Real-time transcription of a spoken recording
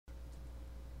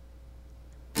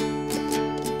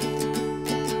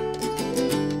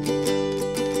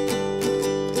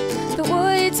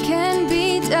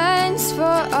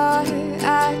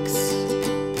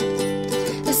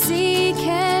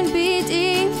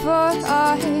for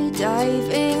our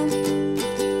diving.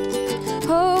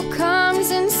 Hope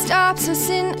comes and stops us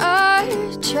in our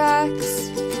tracks.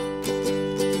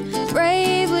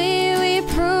 Bravely we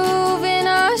prove in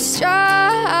our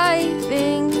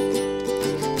striving,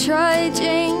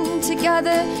 trudging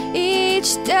together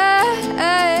each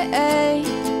day.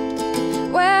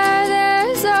 Where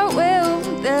there's a will,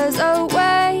 there's a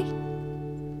way.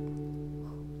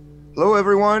 Hello,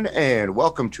 everyone, and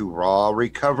welcome to Raw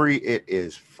Recovery. It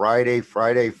is Friday.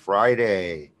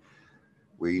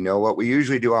 We know what we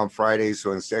usually do on Fridays,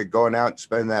 so instead of going out and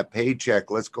spending that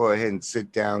paycheck, let's go ahead and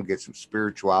sit down, get some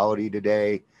spirituality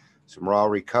today, some Raw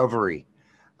Recovery.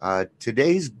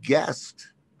 Today's guest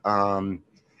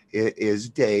is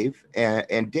Dave,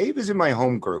 and Dave is in my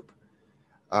home group,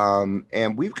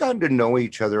 and we've gotten to know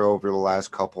each other over the last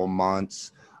couple of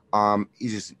months.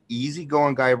 He's just an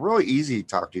easygoing guy, really easy to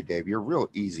talk to, Dave. You're real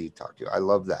easy to talk to. I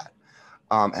love that.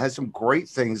 Has some great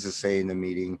things to say in the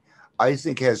meeting. I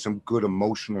think has some good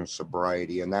emotional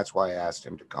sobriety, and that's why I asked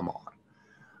him to come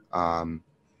on.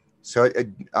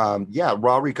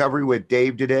 Raw Recovery with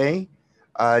Dave today.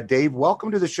 Dave, welcome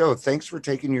to the show. Thanks for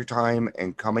taking your time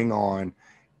and coming on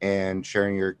and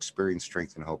sharing your experience,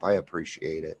 strength, and hope. I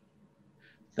appreciate it.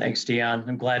 Thanks, Dion.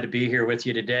 I'm glad to be here with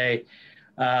you today.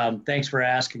 Thanks for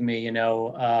asking me. You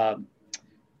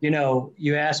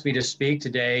asked me to speak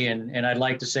today, and I'd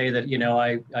like to say that,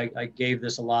 I gave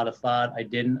this a lot of thought. I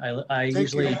didn't. I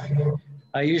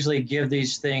usually give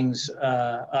these things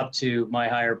up to my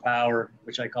higher power,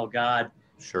 which I call God.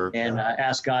 Sure. And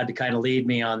ask God to kind of lead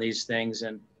me on these things.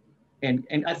 And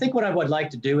I think what I would like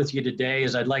to do with you today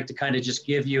is I'd like to kind of just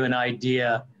give you an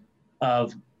idea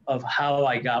of how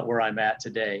I got where I'm at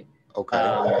today.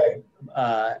 Okay.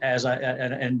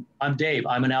 And I'm Dave.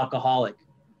 I'm an alcoholic.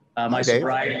 My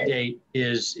sobriety date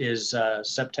is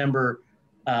September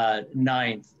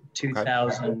 9th,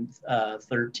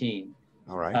 2013.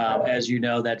 All right. As you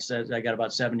know, I got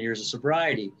about 7 years of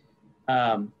sobriety.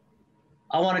 I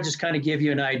want to just kind of give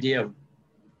you an idea of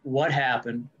what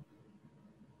happened,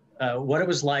 what it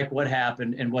was like, what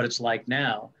happened, and what it's like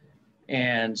now.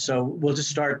 And so we'll just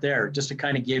start there, just to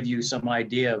kind of give you some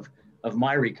idea of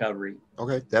my recovery.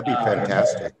 Okay, that'd be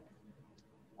fantastic.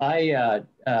 I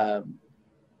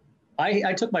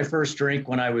took my first drink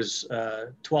when I was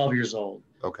 12 years old.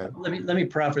 Okay. Let me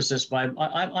preface this by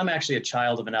I'm actually a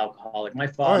child of an alcoholic. My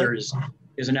father is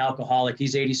an alcoholic.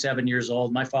 He's 87 years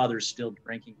old. My father is still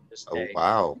drinking to this day. Oh,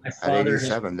 wow. At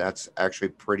 87, that's actually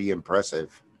pretty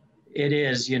impressive. It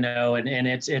is, and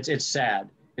it's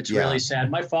sad. It's really sad.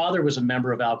 My father was a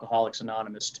member of Alcoholics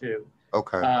Anonymous too.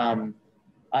 Okay.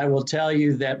 I will tell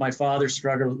you that my father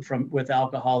struggled with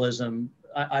alcoholism.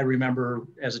 I remember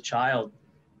as a child,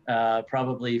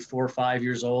 probably 4 or 5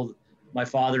 years old, my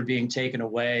father being taken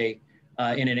away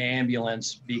in an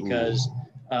ambulance because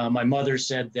my mother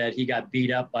said that he got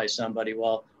beat up by somebody.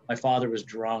 Well, my father was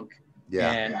drunk,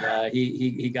 and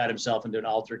he got himself into an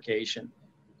altercation.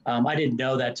 I didn't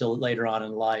know that till later on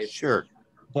in life. Sure.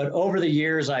 But over the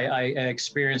years, I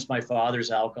experienced my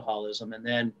father's alcoholism, and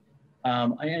then,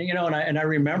 I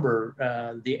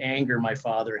remember the anger my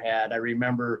father had. I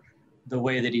remember the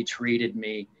way that he treated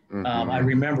me. Mm-hmm. I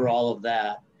remember all of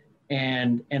that,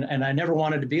 and I never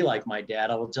wanted to be like my dad.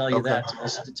 I will tell you that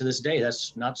to this day,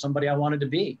 that's not somebody I wanted to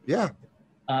be. Yeah.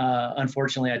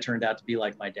 Unfortunately, I turned out to be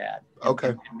like my dad.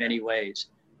 In many ways.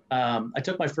 I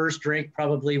took my first drink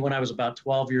probably when I was about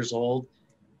 12 years old.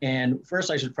 And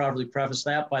first, I should probably preface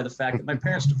that by the fact that my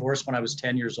parents divorced when I was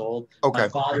 10 years old. Okay. My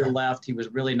father left. He was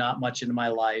really not much into my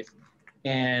life.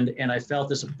 And I felt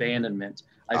this abandonment.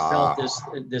 I felt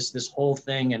this whole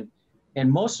thing.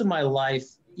 And most of my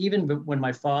life, even when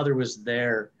my father was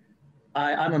there,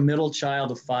 I'm a middle child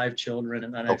of 5 children.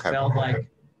 And I felt like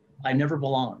I never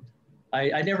belonged.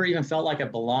 I never even felt like I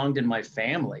belonged in my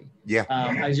family. Yeah.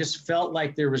 I just felt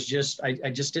like there was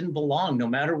I just didn't belong no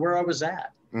matter where I was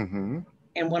at. Mm-hmm.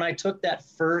 And when I took that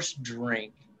first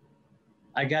drink,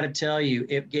 I got to tell you,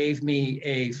 it gave me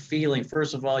a feeling.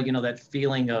 First of all, that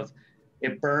feeling of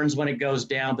it burns when it goes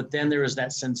down, but then there was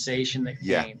that sensation that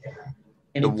came.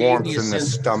 And the warmth in the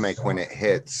stomach when it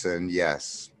hits, and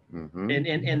yes. Mm-hmm.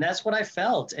 And that's what I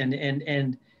felt. And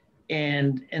then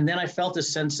I felt a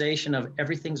sensation of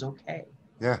everything's okay.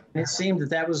 Yeah. And it seemed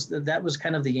that was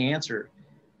kind of the answer.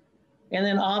 And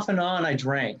then off and on I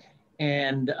drank.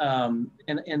 And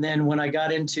then when I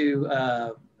got into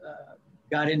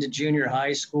junior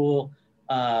high school,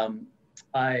 I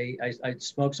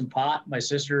smoked some pot. My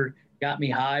sister got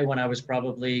me high when I was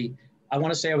probably, I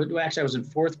want to say I was in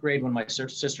 4th grade when my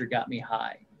sister got me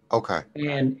high. Okay.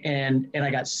 And I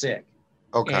got sick.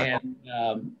 Okay.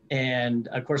 And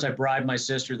of course, I bribed my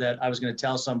sister that I was going to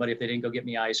tell somebody if they didn't go get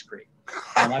me ice cream.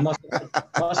 I must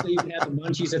have even had the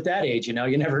munchies at that age, you know,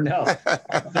 you never know.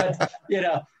 But, you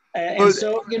know, and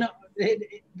so, you know,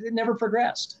 it never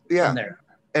progressed from there.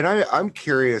 And I'm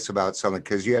curious about something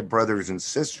because you had brothers and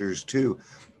sisters too.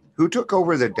 Who took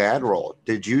over the dad role?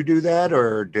 Did you do that,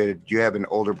 or did you have an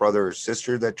older brother or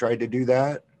sister that tried to do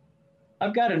that?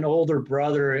 I've got an older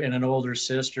brother and an older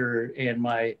sister, and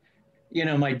my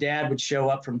dad would show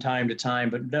up from time to time,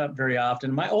 but not very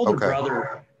often. My older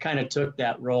brother kind of took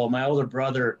that role. My older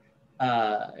brother,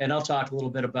 and I'll talk a little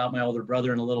bit about my older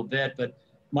brother in a little bit, but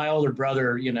my older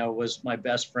brother, you know, was my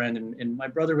best friend, and my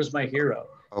brother was my hero.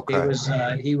 Okay.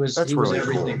 He was really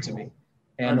everything cool to me.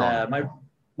 And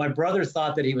my brother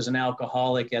thought that he was an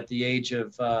alcoholic at the age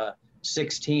of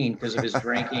 16 because of his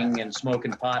drinking and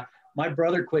smoking pot. My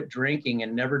brother quit drinking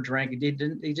and never drank.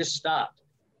 He just stopped.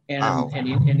 And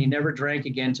he never drank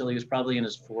again until he was probably in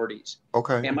his 40s.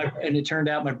 Okay. And it turned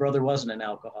out my brother wasn't an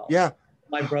alcoholic. Yeah.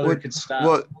 My brother could stop.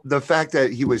 Well, the fact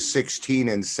that he was 16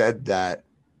 and said that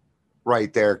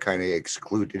right there kind of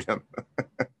excluded him.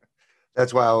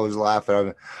 That's why I was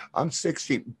laughing. I'm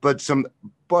 16, but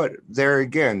there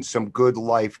again, some good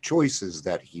life choices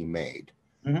that he made.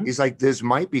 Mm-hmm. He's like, this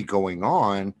might be going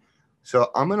on, so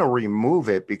I'm going to remove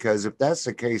it because if that's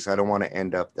the case, I don't want to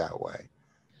end up that way.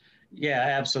 Yeah,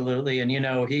 absolutely. And, you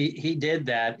know, he did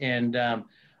that. And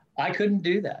I couldn't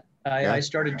do that. I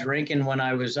started drinking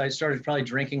I started probably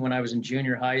drinking when I was in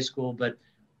junior high school. But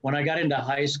when I got into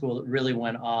high school, it really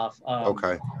went off.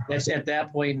 That's at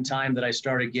that point in time that I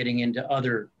started getting into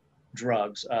other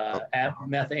drugs,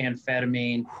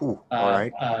 methamphetamine,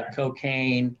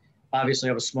 cocaine. Obviously,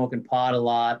 I was smoking pot a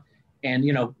lot. And,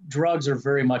 you know, drugs are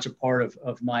very much a part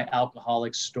of my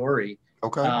alcoholic story.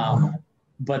 Okay.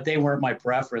 But they weren't my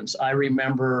preference. I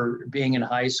remember being in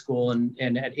high school and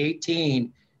at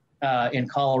 18 in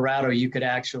Colorado, you could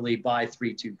actually buy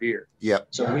 3-2 beer. Yep.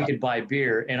 So we could buy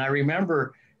beer. And I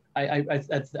remember, I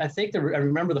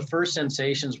remember the first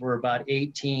sensations were about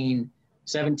 17,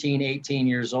 18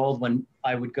 years old when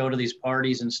I would go to these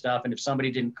parties and stuff. And if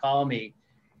somebody didn't call me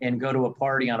and go to a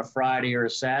party on a Friday or a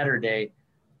Saturday,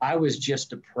 I was just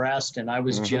depressed and I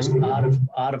was just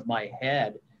out of my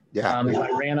head. Yeah. If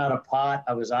I ran out of pot,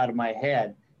 I was out of my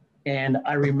head. And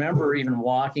I remember even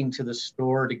walking to the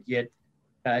store to get,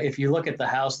 if you look at the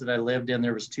house that I lived in,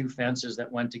 there was 2 fences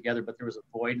that went together, but there was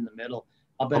a void in the middle.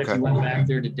 I'll bet if you went back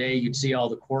there today, you'd see all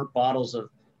the quart bottles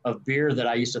of beer that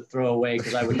I used to throw away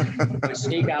because I would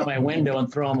sneak out my window and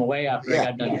throw them away after I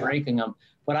got done drinking them.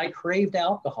 But I craved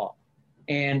alcohol.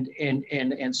 And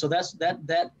so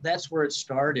that's where it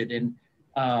started. And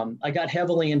I got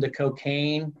heavily into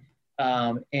cocaine.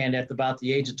 And at about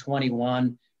the age of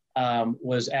 21,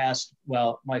 was asked,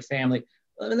 my family,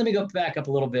 let me go back up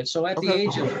a little bit. So at the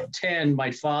age of 10,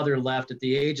 my father left. At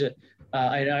the age of,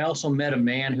 I also met a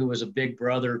man who was a big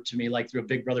brother to me, like through a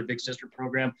big brother, big sister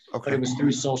program, but it was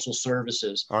through social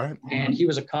services. All right. And he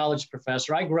was a college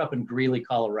professor. I grew up in Greeley,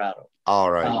 Colorado.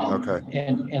 All right.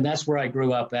 And that's where I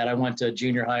grew up at. I went to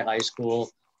junior high, high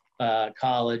school,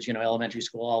 college, elementary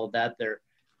school, all of that there.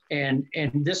 And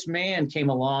this man came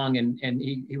along and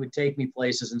he would take me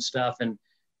places and stuff. And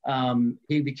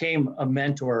he became a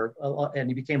mentor and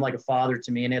he became like a father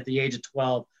to me. And at the age of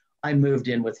 12, I moved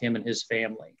in with him and his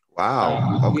family.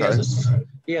 Wow.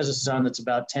 He has a son that's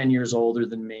about 10 years older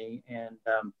than me.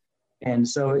 And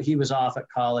so he was off at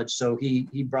college. So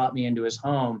he brought me into his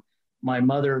home. My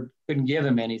mother couldn't give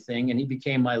him anything. And he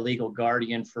became my legal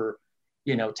guardian for,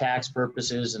 tax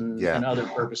purposes and other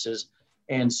purposes.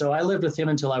 And so I lived with him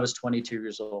until I was 22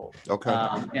 years old. Okay.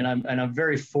 And I'm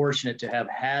very fortunate to have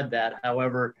had that.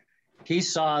 However, he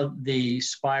saw the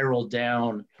spiral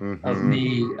down of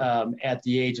me at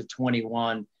the age of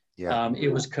 21. Yeah. It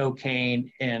was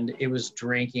cocaine and it was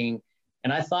drinking.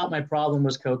 And I thought my problem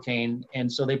was cocaine.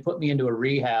 And so they put me into a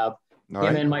rehab.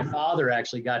 Him and my father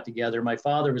actually got together. My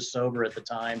father was sober at the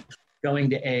time, going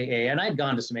to AA. And I'd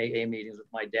gone to some AA meetings with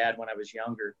my dad when I was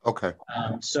younger. Okay.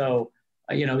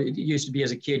 It used to be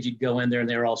as a kid, you'd go in there and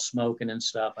they were all smoking and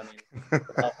stuff. I mean,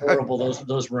 how horrible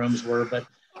those rooms were. But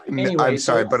anyway, I'm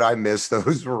sorry, but I miss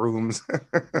those rooms.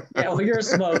 Yeah, well, you're a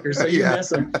smoker, so you miss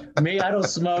them. Me, I don't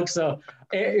smoke, so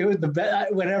it was the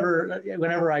best.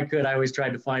 Whenever I could, I always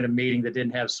tried to find a meeting that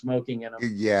didn't have smoking in them.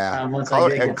 Yeah,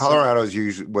 and Colorado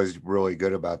was really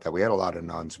good about that. We had a lot of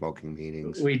non-smoking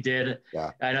meetings. We did.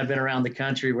 Yeah, and I've been around the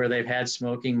country where they've had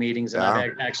smoking meetings, and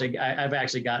I've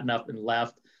actually gotten up and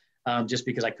left. Just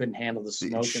because I couldn't handle the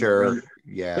smoke. Sure.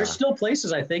 Yeah. There's still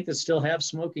places I think that still have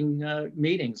smoking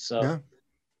meetings. So,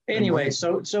 Anyway,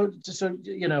 so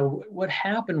you know what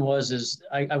happened was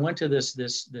I went to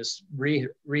this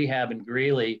rehab in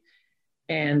Greeley,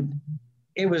 and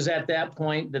it was at that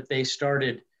point that they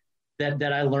started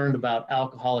that I learned about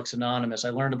Alcoholics Anonymous. I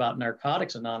learned about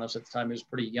Narcotics Anonymous at the time. I was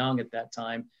pretty young at that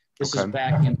time. This is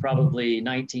back in probably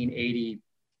 1980,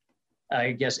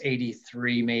 I guess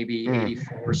 83, maybe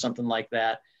 84, something like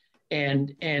that.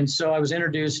 And so I was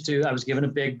given a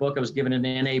big book. I was given an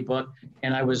NA book,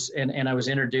 and I was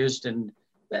introduced. And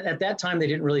at that time, they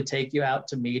didn't really take you out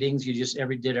to meetings. You just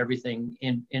did everything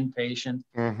inpatient.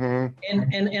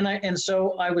 And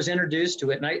so I was introduced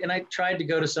to it, and I tried to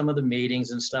go to some of the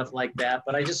meetings and stuff like that.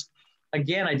 But I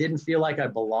didn't feel like I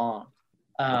belonged.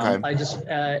 I just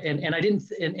and I didn't.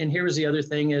 And here was the other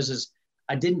thing is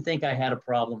I didn't think I had a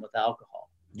problem with alcohol.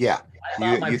 Yeah,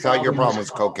 you thought your problem was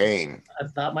cocaine. I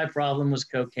thought my problem was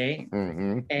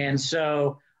cocaine. And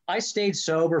so I stayed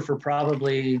sober for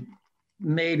probably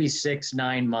maybe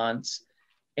 6-9 months.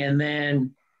 And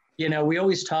then, you know, we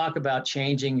always talk about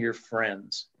changing your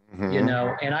friends, you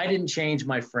know, and I didn't change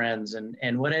my friends.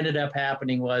 And what ended up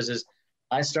happening is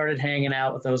I started hanging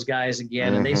out with those guys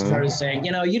again, and they started saying,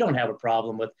 you know, you don't have a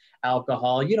problem with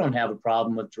alcohol. You don't have a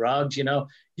problem with drugs. You know,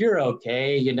 you're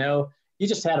okay. You know, you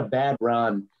just had a bad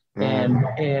run.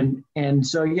 And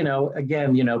so, you know,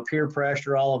 again, you know, peer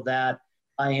pressure, all of that,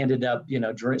 I ended up, you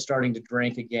know, starting to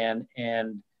drink again.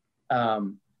 And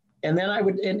then I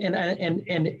would,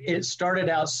 and it started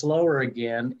out slower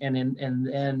again.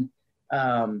 And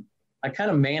I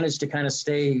kind of managed to kind of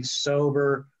stay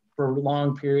sober for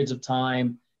long periods of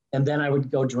time. And then I would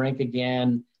go drink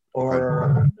again,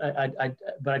 but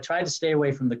I tried to stay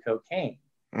away from the cocaine.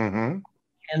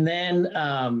 And then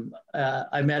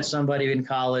I met somebody in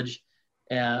college,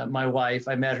 my wife.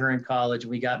 I met her in college.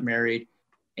 We got married,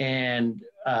 and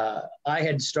I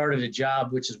had started a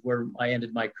job, which is where I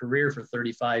ended my career for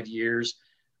 35 years.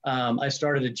 I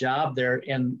started a job there,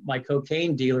 and my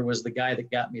cocaine dealer was the guy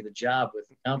that got me the job with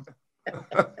the company.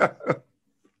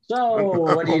 So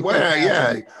what do you think?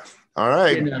 Yeah. All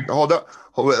right. You know, hold up.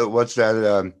 What's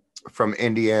that from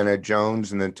Indiana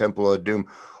Jones and the Temple of Doom?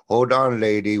 Hold on,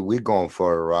 lady, we're going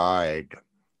for a ride.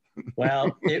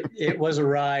 Well, it was a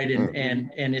ride.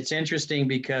 And it's interesting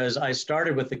because I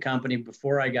started with the company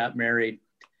before I got married.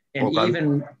 And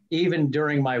even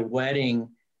during my wedding,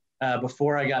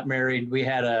 before I got married, we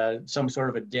had some sort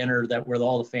of a dinner where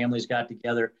all the families got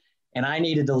together. And I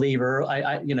needed to leave early.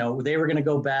 You know, they were going to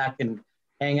go back and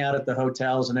hang out at the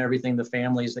hotels and everything, the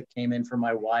families that came in for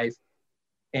my wife.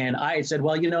 And I said,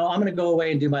 well, you know, I'm going to go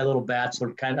away and do my little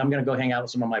bachelor I'm going to go hang out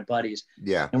with some of my buddies.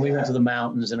 Yeah. And we went to the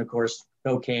mountains, and of course,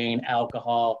 cocaine,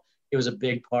 alcohol. It was a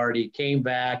big party. Came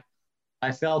back.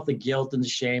 I felt the guilt and the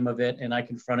shame of it. And I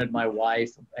confronted my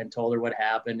wife and told her what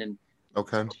happened. And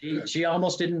she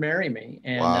almost didn't marry me.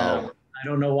 And I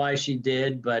don't know why she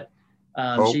did, but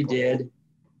she did.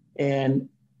 And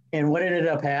what ended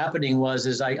up happening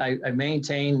is I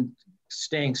maintained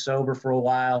staying sober for a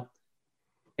while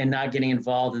and not getting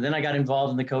involved. And then I got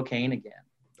involved in the cocaine again.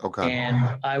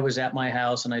 And I was at my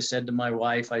house, and I said to my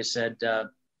wife, I said,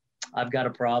 I've got a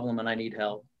problem and I need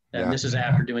help. And this is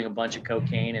after doing a bunch of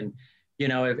cocaine. And, you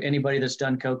know, if anybody that's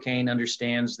done cocaine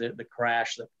understands the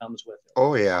crash that comes with it.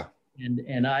 Oh, yeah.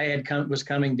 And I was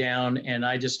coming down, and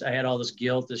I had all this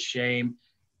guilt, this shame.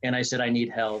 And I said, I need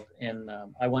help. And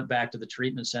I went back to the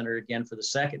treatment center again for the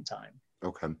second time.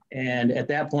 And at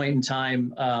that point in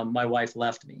time, my wife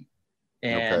left me.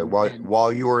 And,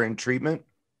 while you were in treatment?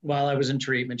 While I was in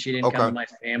treatment, she didn't come to my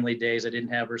family days. I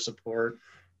didn't have her support.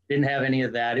 Didn't have any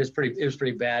of that. It was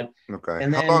pretty bad.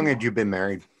 And how long had you been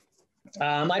married?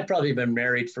 I'd probably been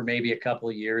married for maybe a couple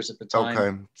of years at the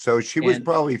time. So she was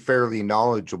probably fairly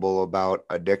knowledgeable about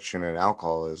addiction and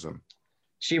alcoholism.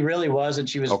 She really was, and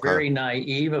she was very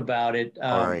naive about it.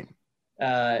 All right.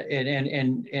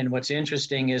 And what's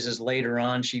interesting is later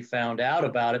on she found out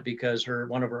about it because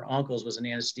one of her uncles was an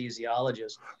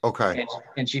anesthesiologist.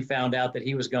 And she found out that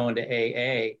he was going to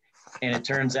AA, and it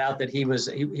turns out that he was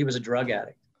a drug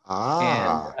addict.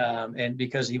 And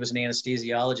because he was an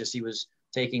anesthesiologist, he was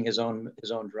taking his own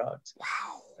drugs.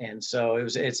 Wow. And so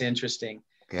it's interesting.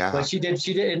 Yeah. But she did,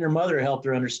 and her mother helped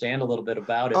her understand a little bit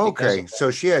about it. Okay.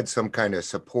 So she had some kind of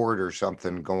support or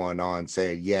something going on,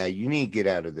 saying, yeah, you need to get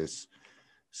out of this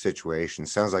situation.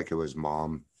 Sounds like it was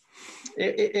mom.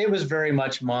 It was very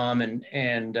much mom,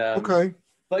 and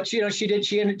but you know, she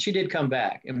did come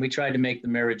back, and we tried to make the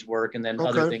marriage work, and then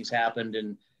other things happened,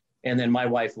 and then my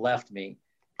wife left me,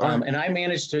 and I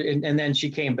managed to, and then she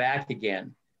came back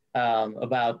again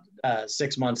about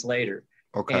 6 months later.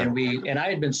 And I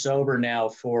had been sober now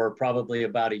for probably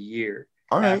about a year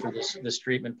after this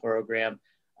treatment program.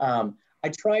 I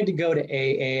tried to go to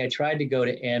AA. I tried to go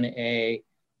to NA.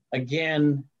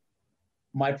 Again,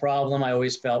 my problem I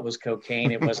always felt was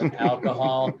cocaine. It wasn't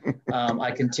alcohol.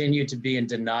 I continued to be in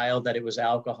denial that it was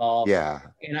alcohol. Yeah.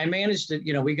 And I managed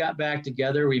to, we got back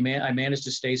together. I managed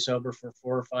to stay sober for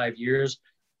 4 or 5 years.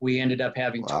 We ended up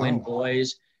having twin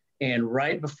boys. And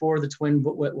right before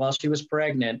while she was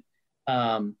pregnant,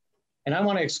 and I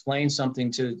want to explain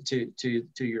something to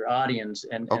your audience.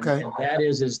 And that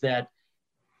is that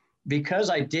because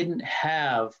I didn't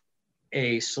have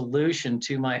a solution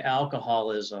to my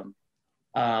alcoholism,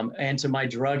 and to my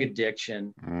drug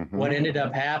addiction, what ended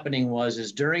up happening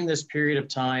was during this period of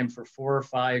time for 4 or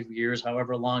 5 years,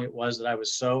 however long it was that I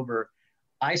was sober,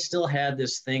 I still had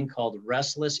this thing called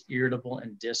restless, irritable,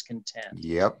 and discontent.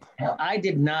 Yep. And I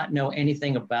did not know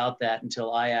anything about that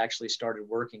until I actually started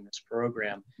working this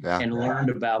program and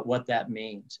learned about what that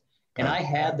means. And I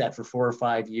had that for 4 or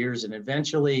 5 years, and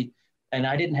eventually, and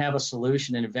I didn't have a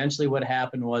solution. And eventually what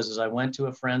happened was I went to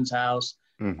a friend's house,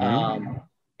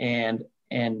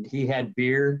 and he had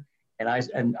beer, and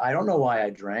I don't know why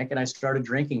I drank, and I started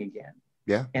drinking again.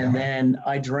 Yeah. And then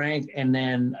I drank, and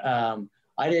then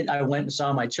I went and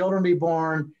saw my children be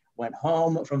born, went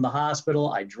home from the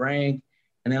hospital, I drank,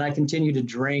 and then I continued to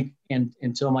drink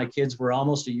until my kids were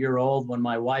almost a year old, when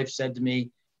my wife said to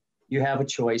me, "You have a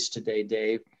choice today,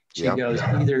 Dave." She goes,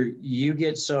 "Either you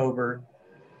get sober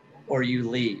or you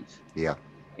leave." Yeah.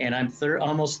 And I'm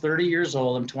almost 30 years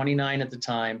old. I'm 29 at the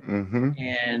time.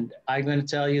 And I'm going to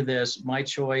tell you this, my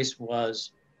choice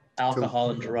was alcohol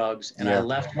and drugs. And I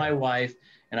left my wife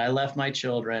and I left my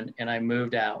children and I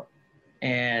moved out.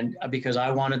 And because I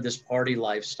wanted this party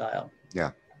lifestyle.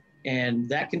 Yeah. And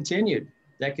that continued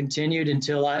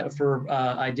until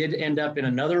I did end up in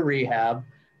another rehab.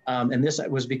 And this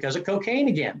was because of cocaine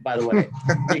again, by the way,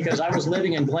 because I was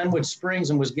living in Glenwood Springs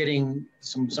and was getting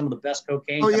some of the best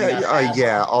cocaine. Oh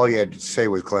yeah. All you had to say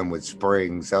was Glenwood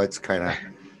Springs. So it's kind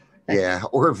of,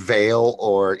 or Vale,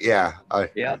 or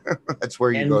that's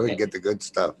where you go to get the good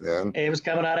stuff, man. It was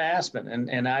coming out of Aspen,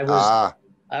 and I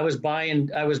was buying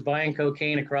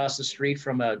cocaine across the street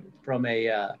from the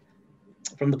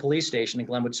police station in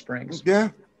Glenwood Springs. Yeah.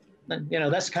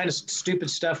 That's the kind of stupid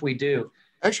stuff we do.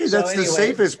 Actually, that's the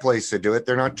safest place to do it.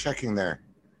 They're not checking there.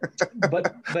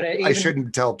 but I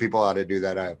shouldn't tell people how to do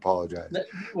that. I apologize.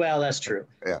 Well, that's true.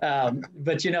 Yeah.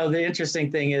 But the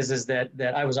interesting thing is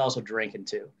that I was also drinking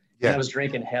too. Yeah. And I was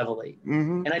drinking heavily,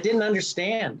 and I didn't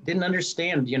understand. But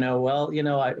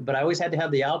I always had to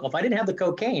have the alcohol. If I didn't have the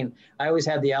cocaine, I always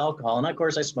had the alcohol. And of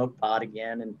course, I smoked pot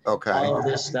again and all of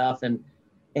this stuff. And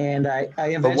I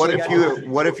eventually. But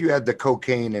what if you had the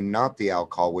cocaine and not the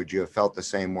alcohol? Would you have felt the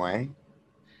same way?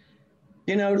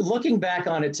 Looking back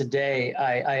on it today,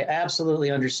 I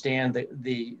absolutely understand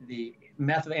the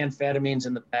methamphetamines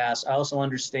in the past. I also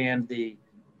understand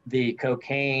the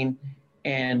cocaine,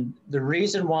 and the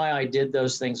reason why I did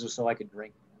those things was so I could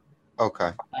drink.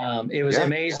 Okay. It was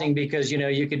amazing because,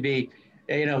 you could be,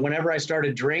 whenever I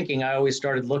started drinking, I always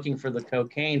started looking for the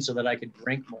cocaine so that I could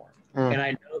drink more. And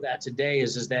I know that today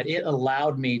is that it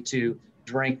allowed me to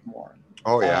drink more.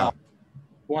 Oh, yeah.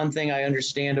 One thing I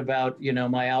understand about,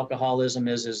 my alcoholism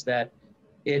is that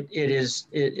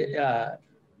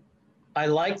I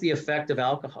like the effect of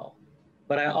alcohol,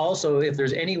 but I also, if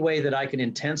there's any way that I can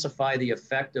intensify the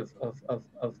effect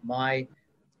of my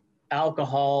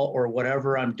alcohol or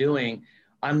whatever I'm doing,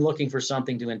 I'm looking for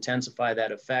something to intensify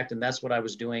that effect. And that's what I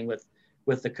was doing with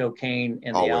the cocaine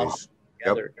and the alcohol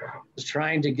together. Was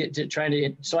trying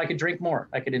to so I could drink more.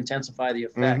 I could intensify the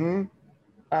effect.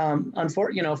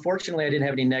 Fortunately, I didn't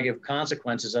have any negative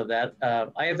consequences of that.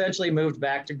 I eventually moved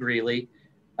back to Greeley.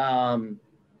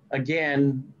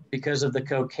 Again, because of the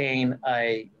cocaine,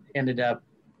 I ended up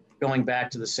going back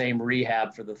to the same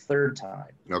rehab for the third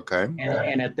time. Okay.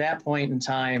 And at that point in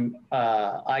time,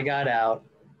 I got out,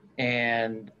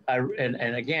 and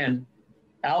again,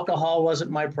 alcohol wasn't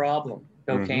my problem.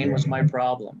 Cocaine was my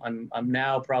problem. I'm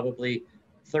now probably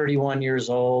 31 years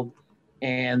old.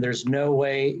 And there's no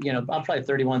way, I'm probably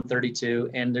 31,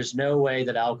 32, and there's no way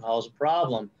that alcohol is a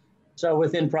problem. So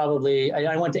within probably,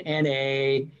 I went to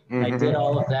NA, I did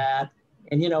all of that.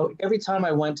 And, every time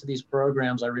I went to these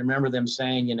programs, I remember them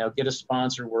saying, get a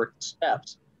sponsor, work the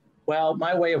steps. Well,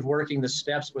 my way of working the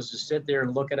steps was to sit there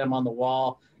and look at them on the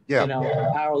wall. Yeah.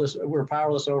 We're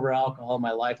powerless over alcohol.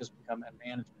 My life has become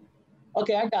unmanageable.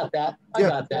 Okay, I got that. I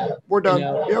got that. We're done.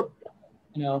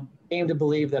 Came to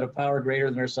believe that a power greater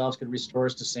than ourselves could restore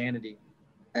us to sanity.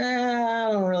 I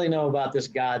don't really know about this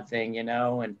God thing, and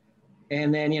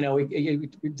then, we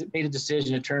made a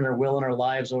decision to turn our will and our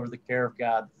lives over to the care of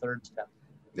God, the third step.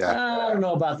 Yeah. I don't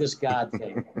know about this God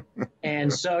thing.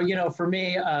 And so, you know, for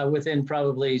me, within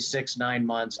probably 6-9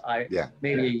 months,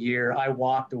 maybe a year, I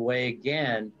walked away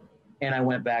again, and I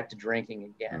went back to drinking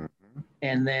again. Mhm.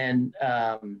 And then,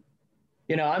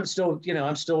 you know, I'm still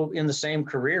in the same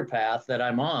career path that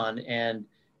I'm on, and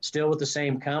still with the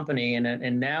same company.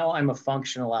 And now I'm a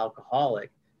functional alcoholic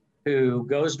who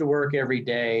goes to work every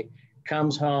day,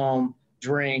 comes home,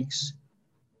 drinks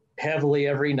heavily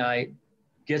every night,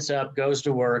 gets up, goes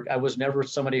to work. I was never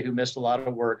somebody who missed a lot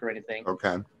of work or anything.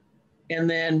 Okay. And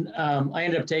then I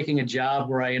ended up taking a job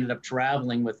where I ended up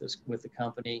traveling with the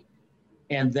company,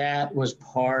 and that was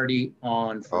party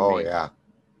on for me. Oh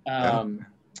yeah.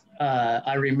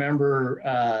 I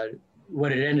remember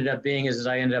what it ended up being is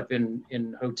I ended up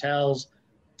in hotels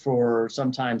for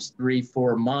sometimes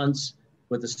 3-4 months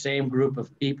with the same group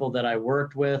of people that I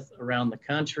worked with around the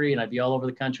country, and I'd be all over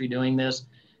the country doing this.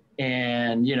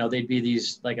 And, you know, they'd be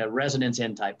these like a residence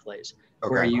inn type place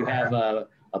where you have a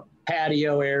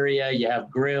patio area, you have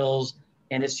grills,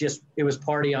 and it was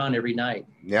party on every night.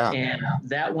 Yeah. And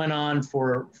that went on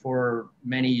for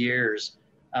many years.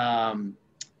 And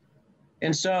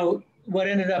so what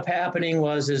ended up happening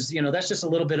is, you know, that's just a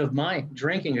little bit of my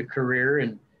drinking career.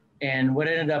 And what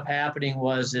ended up happening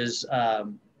is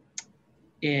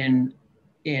in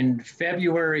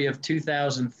February of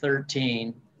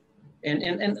 2013,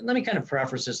 and let me kind of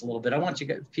preface this a little bit. I want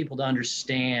people to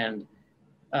understand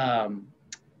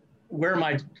where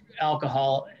my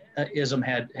alcoholism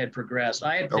had progressed.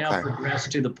 I had now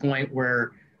progressed to the point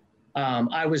where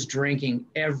I was drinking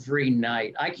every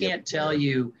night. I can't tell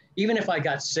you, even if I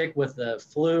got sick with the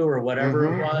flu or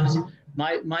whatever it was,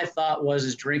 my thought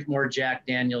is drink more Jack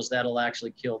Daniels. That'll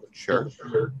actually kill the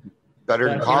flu. Better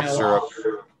than cough syrup.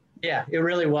 Yeah, it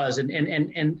really was.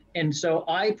 And so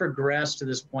I progressed to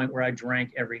this point where I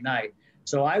drank every night.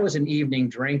 So I was an evening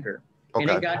drinker. And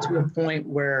it got to a point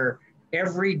where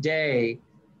every day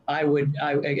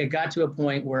it got to a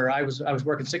point where I was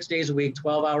working 6 days a week,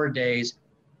 12-hour days.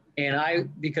 And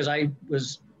because I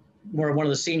was one of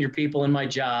the senior people in my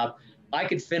job, I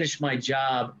could finish my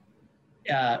job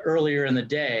earlier in the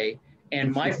day.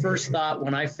 And my first thought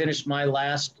when I finished my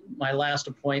last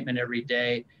appointment every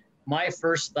day, my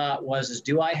first thought was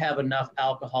do I have enough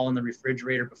alcohol in the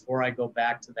refrigerator before I go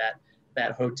back to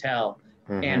that hotel?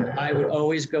 Mm-hmm. And I would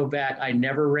always go back. I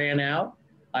never ran out.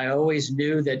 I always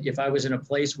knew that if I was in a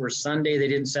place where Sunday they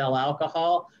didn't sell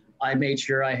alcohol, I made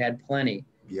sure I had plenty.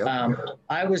 Yep.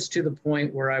 I was to the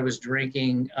point where I was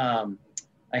drinking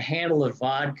a handle of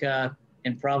vodka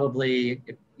and probably,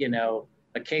 you know,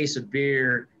 a case of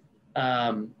beer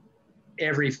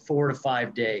every 4 to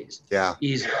 5 days. Yeah.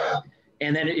 Easily.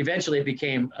 And then eventually it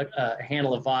became a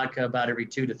handle of vodka about every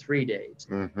 2 to 3 days.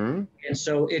 Mm-hmm. And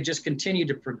so it just continued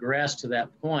to progress to that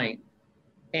point.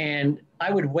 And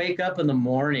I would wake up in the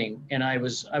morning, and I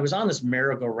was on this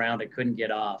merry-go-round I couldn't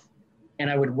get off. And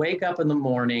I would wake up in the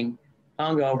morning,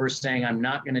 hungover, saying, I'm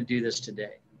not going to do this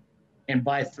today. And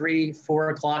by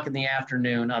 3-4 o'clock in the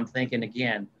afternoon, I'm thinking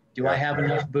again, do I have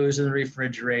enough booze in the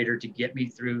refrigerator to get me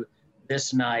through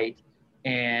this night?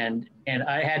 And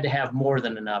I had to have more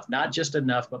than enough, not just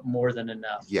enough, but more than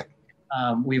enough. Yeah.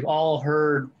 We've all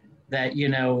heard that, you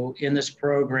know, in this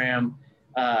program,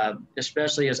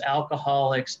 especially as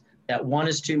alcoholics, that 1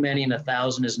 is too many and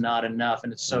 1,000 is not enough.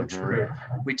 And it's so true.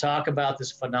 We talk about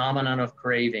this phenomenon of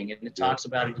craving, and it talks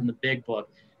about it in the big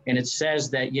book. And it says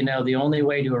that, you know, the only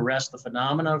way to arrest the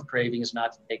phenomenon of craving is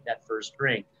not to take that first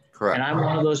drink. Correct. And I'm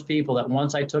one of those people that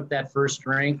once I took that first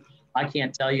drink, I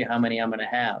can't tell you how many I'm going to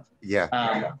have. Yeah.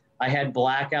 I had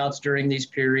blackouts during these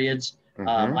periods.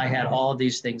 I had all of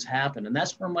these things happen. And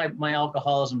that's where my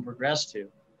alcoholism progressed to.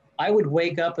 I would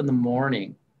wake up in the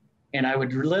morning, and I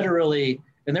would literally,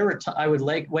 and I would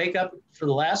wake up for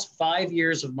the last 5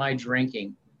 years of my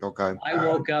drinking. Okay. I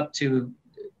woke up to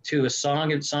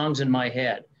songs in my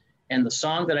head. And the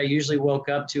song that I usually woke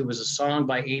up to was a song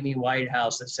by Amy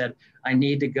Whitehouse that said, I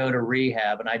need to go to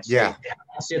rehab. And I'd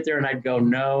sit there and I'd go,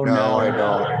 no, I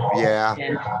don't. Yeah.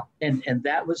 And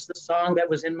that was the song that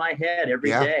was in my head every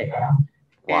day.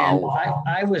 Wow.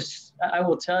 And I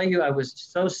will tell you, I was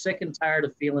so sick and tired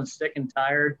of feeling sick and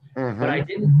tired, but I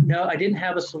didn't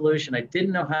have a solution. I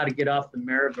didn't know how to get off the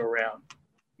merry-go-round.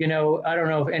 You know, I don't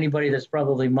know if anybody that's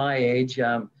probably my age,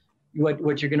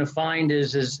 what you're going to find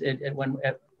is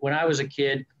when I was a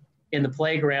kid in the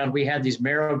playground, we had these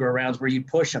merry-go-rounds where you'd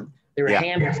push them. There were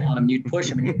handles on them. You'd push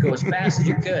them and you'd go as fast as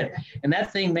you could. And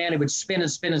that thing, man, it would spin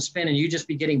and spin and spin, and you'd just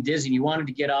be getting dizzy and you wanted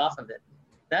to get off of it.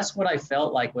 That's what I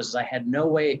felt like was I had no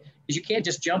way, because you can't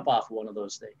just jump off one of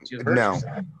those things. You hurt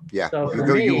yourself. Yeah. So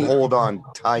you hold on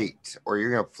tight or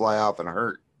you're going to fly off and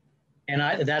hurt.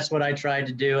 And that's what I tried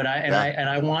to do. And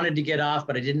I wanted to get off,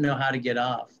 but I didn't know how to get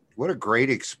off. What a great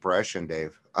expression,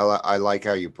 Dave. I like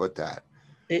how you put that.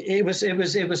 It was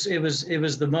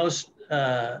the most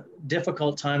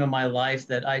difficult time of my life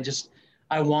that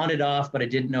I wanted off, but I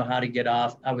didn't know how to get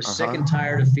off. I was sick and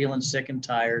tired of feeling sick and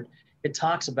tired. It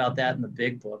talks about that in the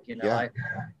big book, you know.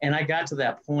 Yeah. I got to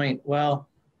that point. Well,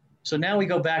 so now we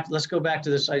go back. Let's go back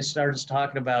to this. I started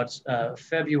talking about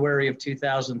February of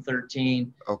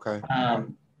 2013. Okay.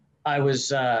 I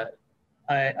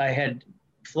had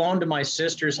flown to my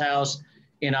sister's house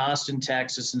in Austin,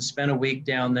 Texas, and spent a week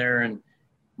down there. And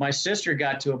my sister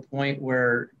got to a point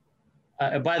where,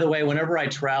 by the way, whenever I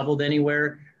traveled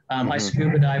anywhere, I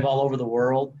scuba dive all over the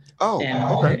world. Oh,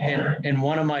 and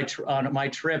one of my on my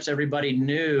trips, everybody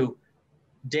knew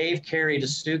Dave carried a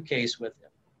suitcase with him.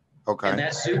 Okay. And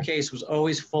that suitcase was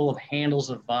always full of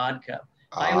handles of vodka.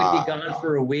 I would be gone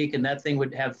for a week, and that thing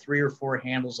would have 3 or 4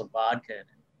 handles of vodka in it.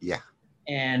 Yeah.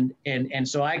 And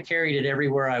so I carried it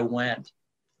everywhere I went.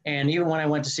 And even when I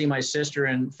went to see my sister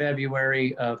in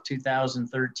February of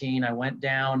 2013, I went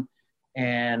down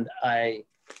and I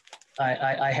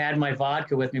had my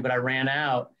vodka with me, but I ran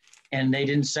out and they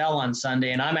didn't sell on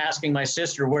Sunday. And I'm asking my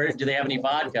sister, where do they have any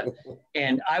vodka?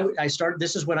 And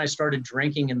this is when I started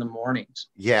drinking in the mornings.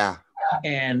 Yeah.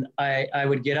 And I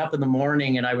would get up in the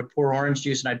morning and I would pour orange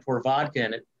juice and I'd pour vodka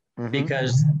in it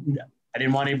because I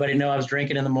didn't want anybody to know I was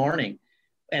drinking in the morning.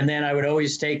 And then I would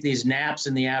always take these naps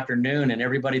in the afternoon, and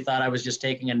everybody thought I was just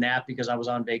taking a nap because I was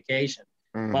on vacation.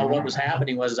 Well, what was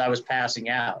happening was I was passing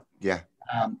out. Yeah.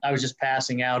 I was just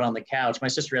passing out on the couch. My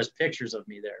sister has pictures of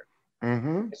me there.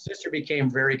 My sister became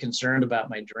very concerned about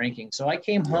my drinking. So I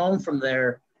came home from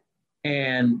there,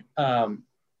 and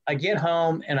I get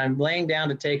home and I'm laying down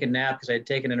to take a nap because I had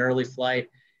taken an early flight,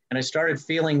 and I started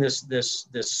feeling this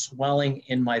swelling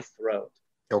in my throat.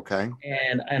 Okay.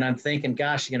 And I'm thinking,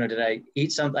 gosh, you know, did I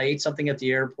eat something? I ate something at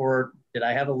the airport. Did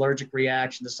I have allergic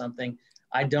reaction to something?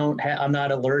 I'm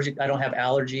not allergic. I don't have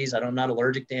allergies. I'm not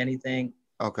allergic to anything.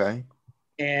 Okay.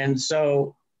 And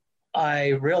so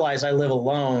I realized I live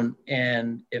alone.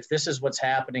 And if this is what's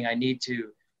happening, I need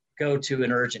to go to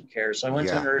an urgent care. So I went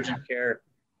to an urgent care,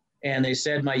 and they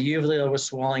said my uvula was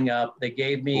swelling up. They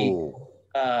gave me,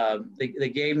 they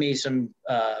gave me some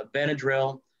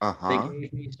Benadryl. They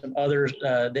gave me some others.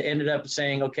 They ended up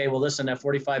saying, okay, well, listen, at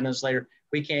 45 minutes later,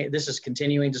 this is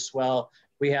continuing to swell.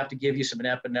 We have to give you some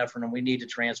epinephrine, and we need to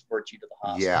transport you to the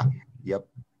hospital. Yeah. Yep.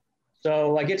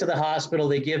 So I get to the hospital.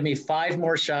 They give me 5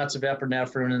 more shots of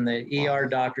epinephrine, and the ER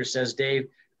doctor says, Dave,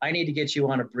 I need to get you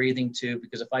on a breathing tube,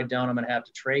 because if I don't, I'm going to have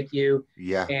to trach you.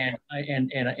 Yeah.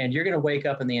 And you're going to wake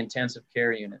up in the intensive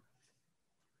care unit.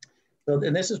 So,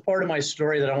 and this is part of my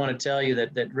story that I want to tell you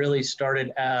that really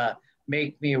started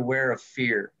make me aware of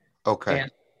fear. Okay.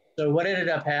 And so what ended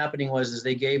up happening was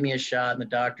they gave me a shot, and the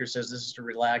doctor says, this is to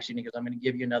relax you. And he goes, I'm going to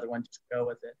give you another one, just go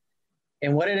with it.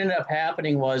 And what ended up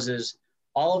happening was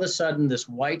all of a sudden this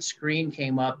white screen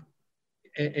came up,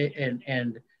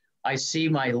 and I see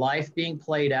my life being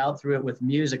played out through it with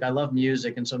music. I love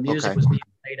music. And so music was being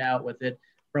played out with it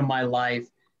from my life.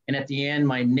 And at the end,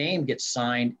 my name gets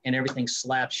signed and everything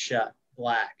slaps shut,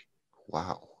 black.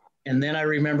 Wow. And then I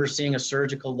remember seeing a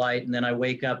surgical light, and then I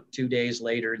wake up 2 days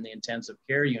later in the intensive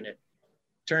care unit.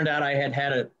 Turned out I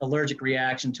had an allergic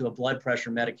reaction to a blood pressure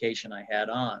medication I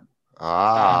had on.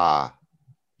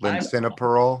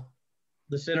 Lisinopril?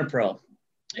 Lisinopril.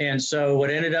 And so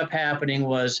what ended up happening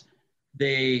was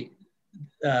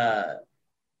I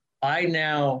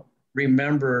now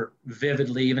remember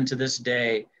vividly, even to this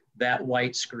day, that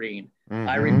white screen.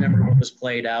 I remember what was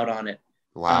played out on it.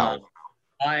 Wow.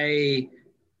 I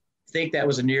think that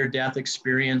was a near-death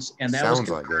experience, and that was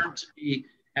confirmed to me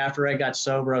after I got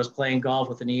sober. I was playing golf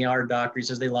with an ER doctor. He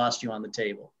says, they lost you on the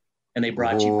table, and they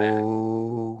brought you back.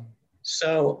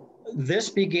 So this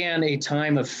began a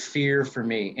time of fear for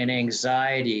me and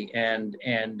anxiety, and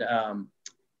I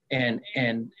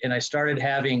started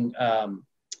having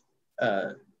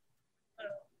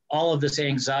all of this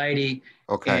anxiety.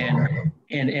 Okay.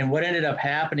 And what ended up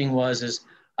happening was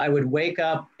I would wake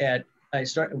up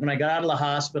when I got out of the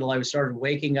hospital, I started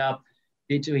waking up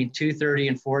between 2:30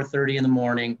 and 4:30 in the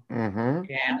morning.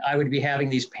 And I would be having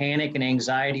these panic and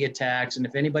anxiety attacks. And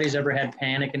if anybody's ever had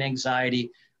panic and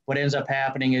anxiety, what ends up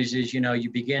happening is you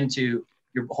begin to,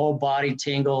 your whole body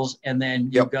tingles, and then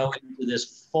you go into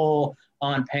this full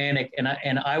on panic.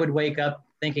 And I would wake up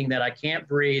thinking that I can't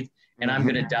breathe and I'm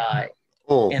going to die.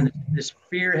 And this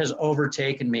fear has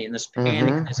overtaken me, and this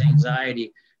panic and this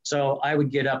anxiety. So I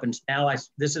would get up, and now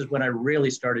this is when I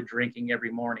really started drinking every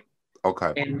morning.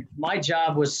 Okay. And my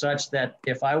job was such that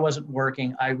if I wasn't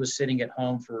working, I was sitting at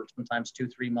home for sometimes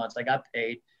 2-3 months. I got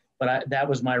paid, but that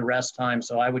was my rest time.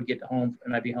 So I would get home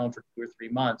and I'd be home for 2 or 3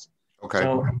 months. Okay.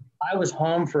 So I was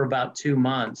home for about 2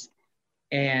 months,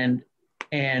 and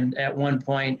at one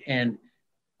point, and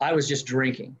I was just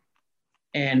drinking.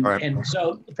 And Right. and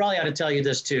so probably ought to tell you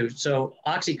this too. So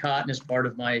OxyContin is part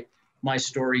of my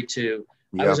story too.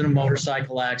 Yep. I was in a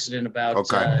motorcycle accident about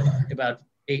Okay. about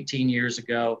 18 years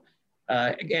ago.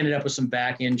 Ended up with some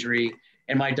back injury,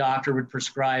 and my doctor would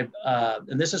prescribe.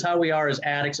 And this is how we are as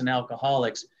addicts and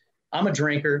alcoholics. I'm a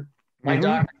drinker. My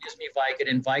doctor gives me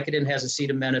Vicodin. Vicodin has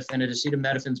acetaminophen. And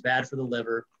acetaminophen's bad for the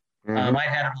liver. I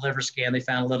had a liver scan. They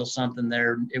found a little something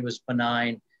there. It was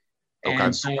benign. Okay.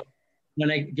 And so when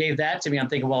they gave that to me, I'm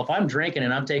thinking, well, if I'm drinking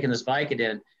and I'm taking this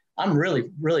Vicodin, I'm really,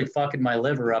 really fucking my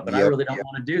liver up, and I really don't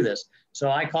want to do this.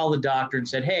 So I called the doctor and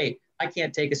said, hey, I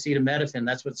can't take acetaminophen.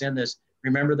 That's what's in this.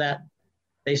 Remember that?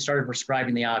 They started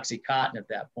prescribing the OxyContin at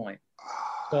that point.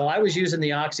 So I was using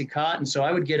the OxyContin. So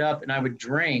I would get up and I would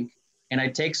drink, and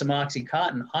I'd take some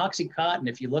OxyContin. OxyContin,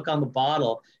 if you look on the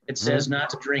bottle, it says not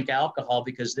to drink alcohol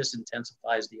because this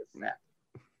intensifies the effect.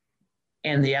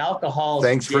 And the alcohol.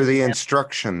 Thanks for the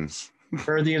instructions.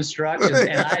 For the instructions.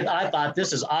 And I thought,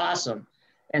 this is awesome.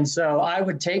 And so I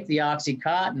would take the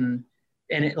OxyContin,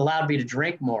 and it allowed me to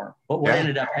drink more. But what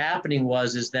ended up happening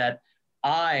is that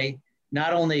I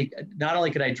not only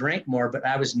could I drink more, but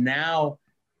I was now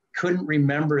couldn't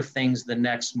remember things the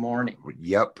next morning.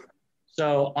 Yep.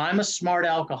 So I'm a smart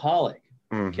alcoholic.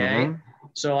 Okay.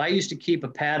 So I used to keep a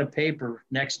pad of paper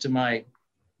next to my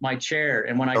chair.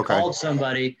 And when I called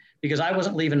somebody, because I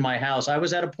wasn't leaving my house, I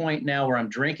was at a point now where I'm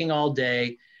drinking all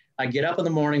day. I get up in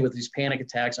the morning with these panic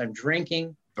attacks. I'm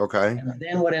drinking. Okay. And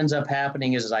then what ends up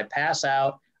happening is I pass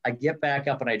out, I get back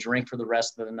up, and I drink for the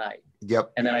rest of the night.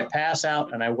 Yep. And then I pass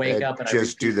out and I wake up and I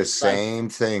just do the same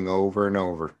thing over and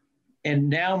over. And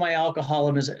now my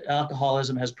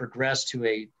alcoholism has progressed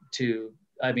to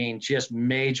just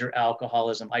major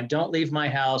alcoholism. I don't leave my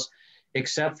house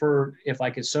except for if I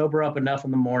could sober up enough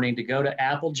in the morning to go to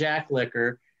Applejack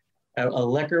Liquor, a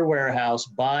liquor warehouse,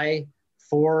 buy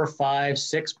 4 or 5,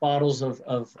 6 bottles of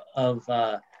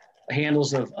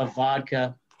handles of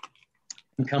vodka,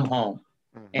 and come home.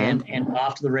 And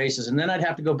off to the races. And then I'd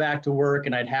have to go back to work,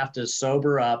 and I'd have to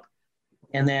sober up.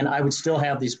 And then I would still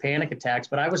have these panic attacks,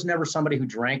 but I was never somebody who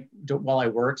drank while I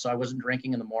worked. So I wasn't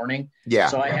drinking in the morning. Yeah.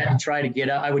 So I had to try to get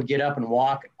up. I would get up and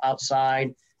walk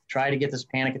outside, try to get this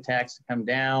panic attacks to come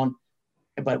down.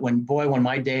 But when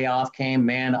my day off came,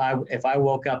 man, if I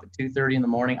woke up at 2:30 in the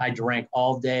morning, I drank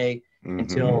all day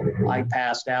until I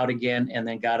passed out again, and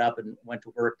then got up and went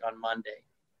to work on Monday.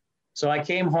 So I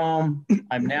came home.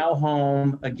 I'm now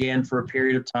home again for a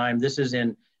period of time. This is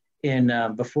in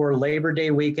before Labor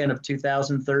Day weekend of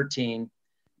 2013.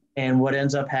 And what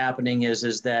ends up happening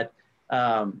is that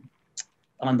on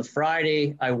the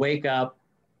Friday, I wake up,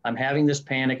 I'm having this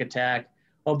panic attack.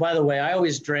 Oh, by the way, I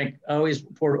always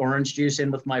pour orange juice in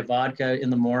with my vodka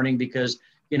in the morning because,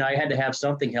 I had to have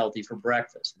something healthy for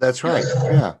breakfast. That's right.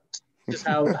 Yeah. Just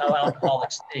how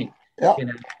alcoholics think. Yep.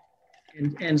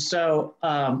 And so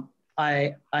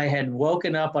I had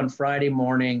woken up on Friday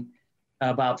morning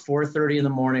about 4:30 in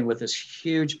the morning with this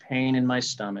huge pain in my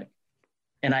stomach,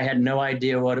 and I had no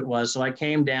idea what it was. So I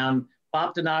came down,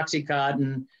 popped an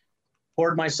OxyContin,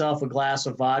 poured myself a glass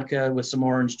of vodka with some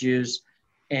orange juice,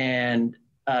 and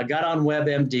got on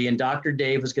WebMD, and Dr.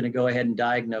 Dave was going to go ahead and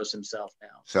diagnose himself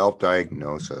now.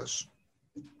 Self-diagnosis.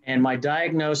 And my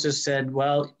diagnosis said,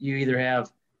 well, you either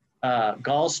have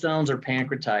gallstones or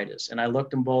pancreatitis. And I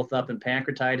looked them both up, and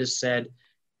pancreatitis said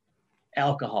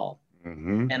alcohol.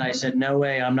 And I said, no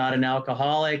way, I'm not an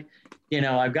alcoholic.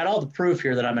 I've got all the proof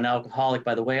here that I'm an alcoholic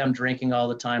by the way I'm drinking all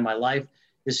the time. My life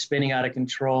is spinning out of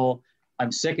control.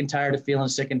 I'm sick and tired of feeling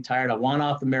sick and tired. I want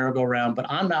off the merry-go-round, but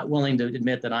I'm not willing to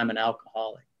admit that I'm an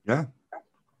alcoholic. Yeah.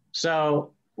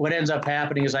 So what ends up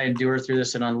happening is I endure through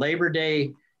this. And on Labor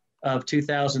Day of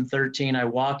 2013, I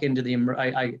walk into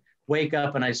I wake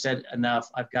up and I said,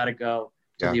 enough, I've got to go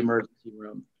to the emergency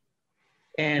room.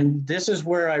 And this is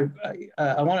where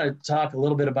I want to talk a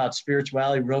little bit about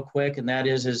spirituality real quick. And that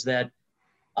is that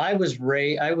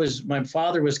my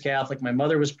father was Catholic, my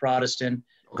mother was Protestant.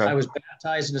 Okay. I was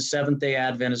baptized in a Seventh-day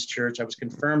Adventist church. I was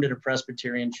confirmed in a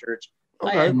Presbyterian church.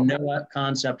 Okay. I had no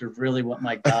concept of really what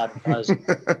my God was,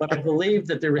 but I believed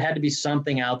that there had to be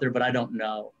something out there, but I don't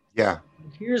know. Yeah.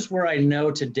 Here's where I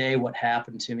know today what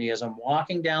happened to me. As I'm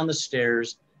walking down the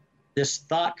stairs, this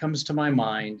thought comes to my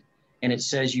mind, and it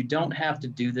says, you don't have to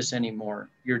do this anymore.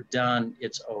 You're done.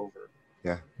 It's over.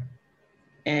 Yeah.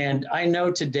 And I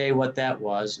know today what that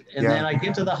was. And then I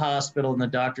get to the hospital and the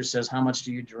doctor says, how much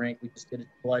do you drink? We just did a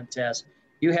blood test.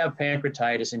 You have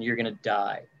pancreatitis and you're going to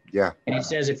die. Yeah. And he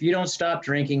says, if you don't stop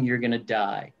drinking, you're going to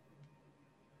die.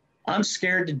 I'm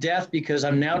scared to death because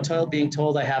I'm now being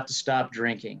told I have to stop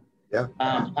drinking. Yeah.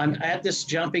 I'm at this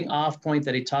jumping off point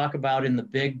that I talk about in the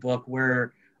big book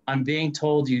where I'm being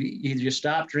told you either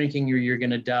stop drinking or you're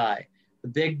going to die. The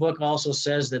big book also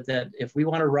says that if we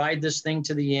want to ride this thing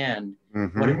to the end,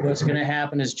 what's going to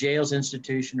happen is jails,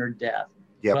 institution, or death.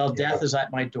 Yep. Well, death is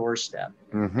at my doorstep.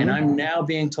 And I'm now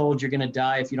being told you're going to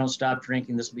die if you don't stop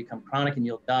drinking. This will become chronic and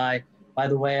you'll die. By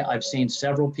the way, I've seen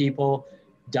several people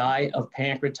die of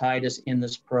pancreatitis in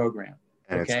this program.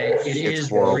 And okay, it is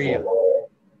horrible. real.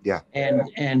 Yeah.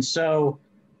 And so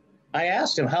I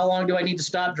asked him, how long do I need to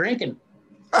stop drinking?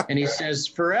 And he says,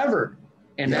 forever.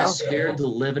 And that scared the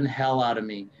living hell out of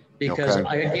me because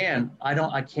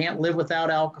I can't live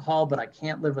without alcohol, but I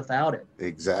can't live without it.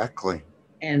 Exactly.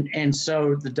 And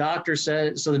so the doctor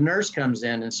says, so the nurse comes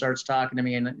in and starts talking to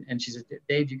me and she said,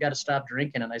 Dave, you got to stop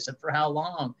drinking. And I said, for how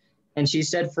long? And she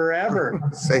said, forever.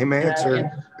 Same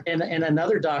answer. And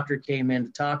another doctor came in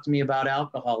to talk to me about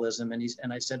alcoholism.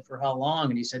 And I said, for how long?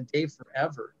 And he said, Dave,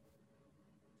 forever.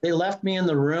 They left me in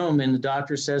the room and the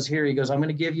doctor says, here, he goes, I'm going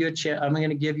to give you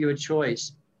a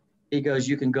choice. He goes,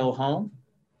 you can go home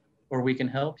or we can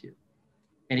help you.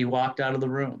 And he walked out of the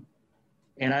room.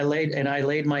 And I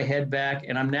laid my head back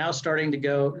and I'm now starting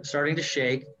to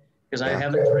shake because I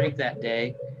haven't drank that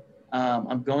day.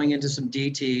 I'm going into some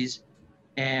DTs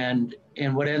and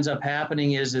what ends up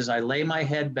happening is I lay my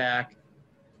head back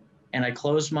and I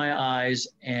closed my eyes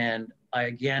and I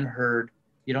again heard,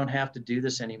 you don't have to do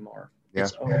this anymore. Yeah.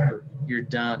 It's over. You're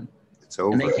done. It's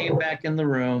over. And they came back in the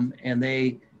room and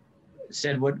they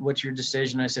said, what's your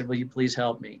decision? I said, will you please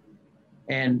help me?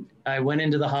 And I went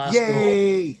into the hospital.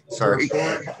 Yay! Sorry.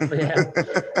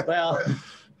 Well,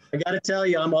 I got to tell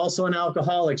you, I'm also an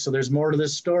alcoholic, so there's more to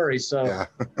this story. So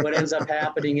what ends up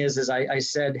happening is I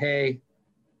said, hey,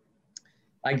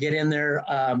 I get in there.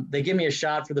 They give me a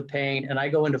shot for the pain, and I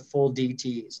go into full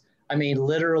DTs. I mean,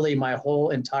 literally, my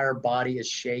whole entire body is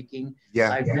shaking. Yeah.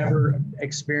 I've never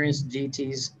experienced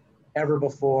DTs ever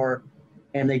before,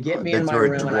 and they get me in my room.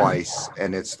 I've been through it twice,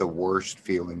 and it's the worst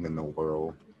feeling in the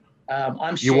world.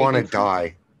 I'm you want to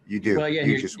die. You do. Well, yeah,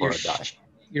 you just want to die.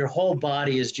 Your whole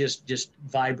body is just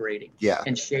vibrating. Yeah.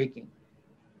 And shaking.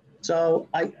 So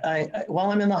I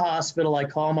while I'm in the hospital, I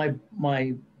call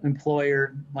my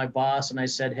employer, my boss, and I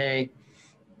said, hey,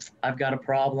 I've got a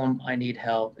problem. I need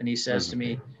help. And he says to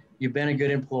me, you've been a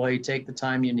good employee. Take the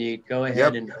time you need. Go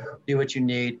ahead and do what you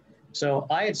need. So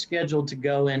I had scheduled to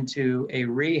go into a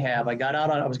rehab. I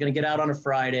was going to get out on a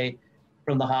Friday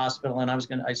from the hospital, and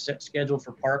I scheduled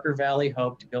for Parker Valley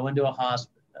Hope to go into a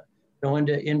hospital, go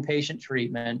into inpatient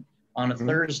treatment on a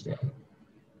Thursday.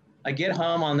 I get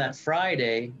home on that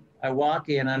Friday. I walk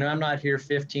in, and I'm not here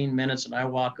 15 minutes, and I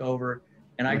walk over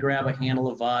and I grab a handle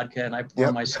of vodka and I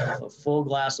pour myself a full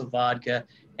glass of vodka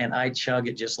and I chug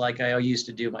it just like I used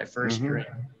to do my first drink.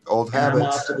 Old habits. I'm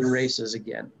off to the races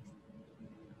again.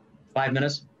 5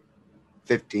 minutes?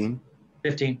 15.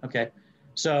 15. Okay.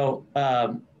 So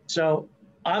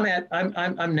I'm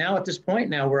now at this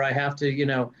point now where I have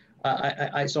to,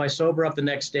 so I sober up the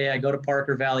next day. I go to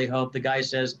Parker Valley Hope. The guy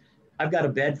says, I've got a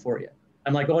bed for you.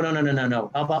 I'm like, oh,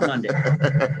 no. How about Monday?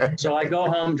 So I go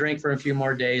home, drink for a few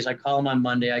more days. I call him on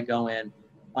Monday. I go in.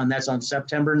 That's on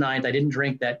September 9th. I didn't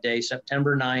drink that day,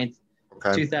 September 9th,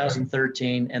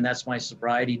 2013. And that's my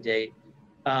sobriety date.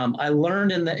 I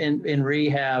learned in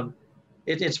rehab,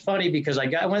 it's funny because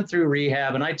I went through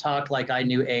rehab and I talked like I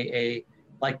knew AA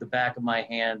like the back of my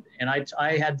hand. And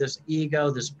I had this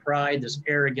ego, this pride, this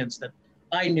arrogance that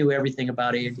I knew everything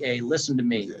about AA. Listen to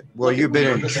me. Well, you've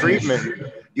been in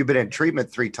treatment. You've been in treatment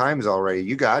 3 times already.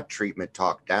 You got treatment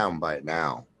talked down by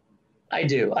now. I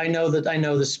do. I know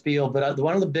the spiel, but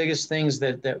one of the biggest things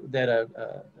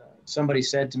that somebody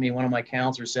said to me, one of my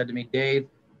counselors said to me, Dave,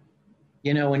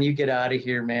 when you get out of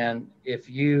here, man, if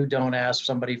you don't ask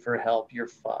somebody for help, you're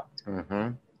fucked.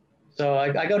 So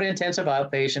I go to intensive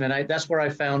outpatient, and that's where I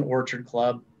found Orchard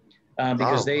Club.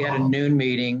 Because they had a noon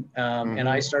meeting, and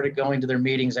I started going to their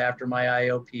meetings after my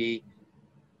IOP.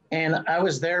 And I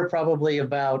was there probably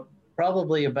about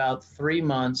 3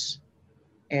 months.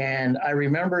 And I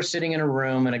remember sitting in a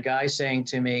room and a guy saying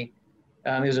to me,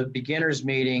 it was a beginner's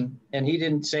meeting, and he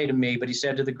didn't say to me, but he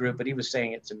said to the group, but he was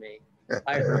saying it to me.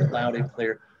 I heard it loud and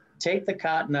clear. Take the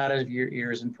cotton out of your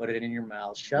ears and put it in your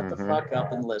mouth. Shut the fuck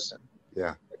up and listen.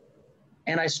 Yeah.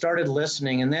 And I started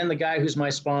listening. And then the guy who's my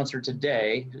sponsor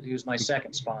today, who's my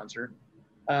second sponsor,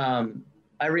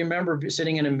 I I remember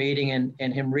sitting in a meeting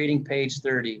and him reading page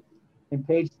 30. And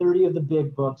page 30 of the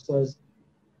big book says,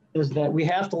 is that we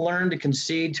have to learn to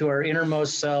concede to our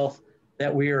innermost self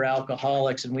that we are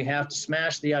alcoholics, and we have to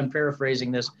smash I'm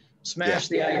paraphrasing this, smash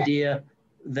the idea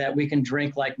that we can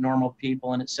drink like normal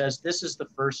people. And it says, this is the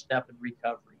first step in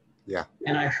recovery. Yeah.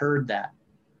 And I heard that.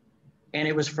 And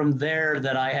it was from there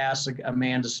that I asked a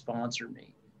man to sponsor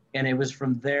me. And it was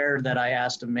from there that I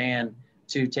asked a man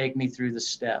to take me through the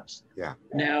steps. Yeah.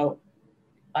 Now,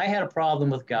 I had a problem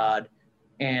with God,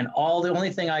 and the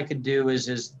only thing I could do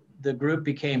is the group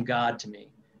became God to me.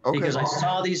 Okay. Because I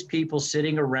saw these people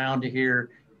sitting around here,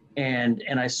 and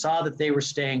I saw that they were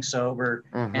staying sober.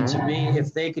 Mm-hmm. And to me,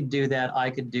 if they could do that, I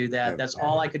could do that. That's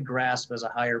all I could grasp as a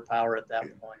higher power at that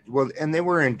point. Well, and they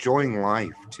were enjoying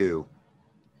life too.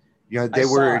 You know,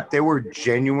 they were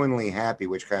genuinely happy,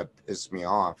 which kind of pissed me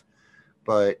off,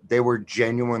 but they were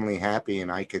genuinely happy,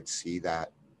 and I could see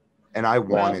that, and I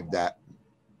wanted that.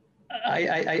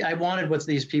 I wanted what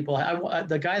these people.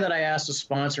 The guy that I asked to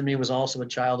sponsor me was also a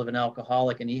child of an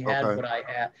alcoholic, and he had what I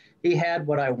had. He had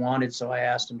what I wanted, so I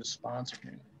asked him to sponsor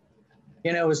me.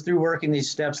 You know, it was through working these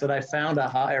steps that I found a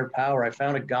higher power. I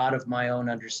found a God of my own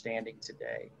understanding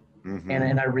today,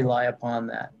 and I rely upon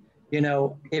that. You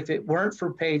know, if it weren't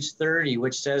for page 30,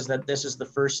 which says that this is the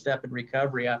first step in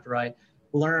recovery after I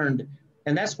learned,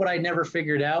 and that's what I never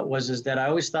figured out is that I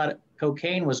always thought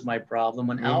cocaine was my problem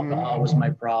when alcohol was my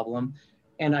problem.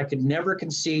 And I could never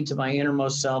concede to my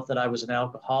innermost self that I was an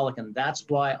alcoholic. And that's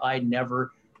why I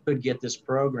never could get this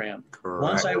program. Correct.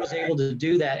 Once I was able to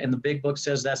do that, and the big book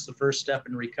says that's the first step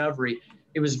in recovery,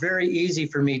 it was very easy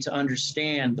for me to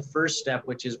understand the first step,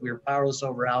 which is we were powerless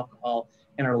over alcohol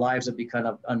and our lives have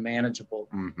become unmanageable.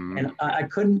 And I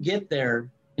couldn't get there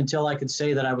until I could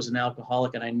say that I was an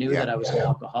alcoholic, and I knew that I was an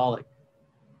alcoholic.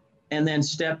 And then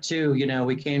step 2, you know,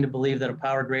 we came to believe that a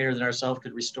power greater than ourselves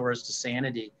could restore us to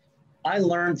sanity. I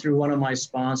learned through one of my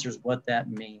sponsors what that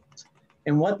means.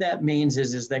 And what that means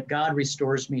is that God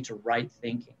restores me to right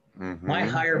thinking. My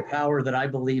higher power that I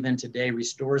believe in today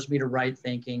restores me to right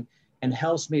thinking and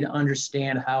helps me to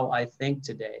understand how I think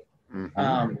today.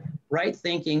 Right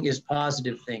thinking is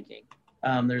positive thinking.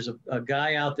 There's a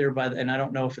guy out there and I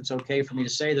don't know if it's okay for me to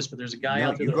say this, but there's a guy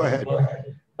out there that wrote a book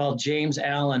called James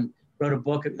Allen, wrote a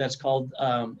book that's called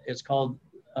it's called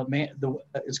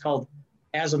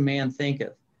As a Man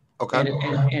Thinketh. Okay.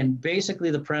 And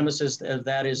basically the premise of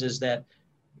that is that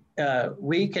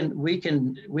we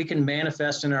can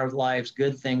manifest in our lives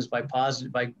good things by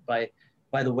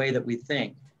the way that we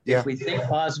think. Yeah. If we think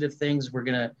positive things, we're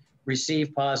gonna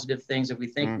receive positive things. If we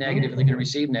think negatively, we're gonna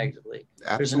receive negatively.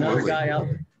 Absolutely. There's another guy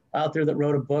out there that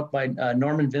wrote a book by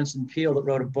Norman Vincent Peale that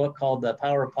wrote a book called The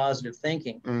Power of Positive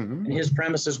Thinking. And his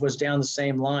premises was down the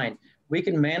same line. We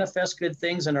can manifest good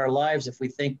things in our lives if we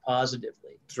think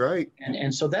positively. That's right.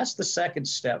 And so that's the second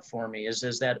step for me is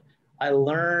that I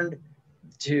learned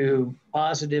to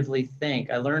positively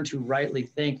think. I learned to rightly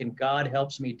think, and God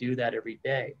helps me do that every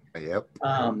day. Yep.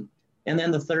 And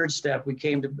then the third step,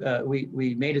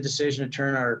 we made a decision to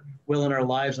turn our will and our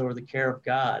lives over the care of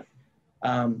God.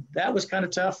 That was kind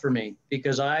of tough for me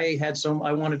because I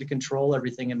wanted to control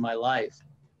everything in my life.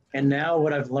 And now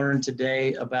what I've learned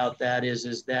today about that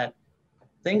is that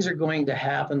things are going to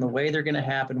happen the way they're going to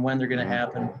happen, when they're going to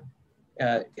happen,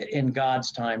 in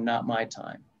God's time, not my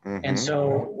time. And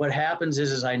so what happens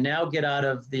is I now get out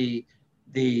of the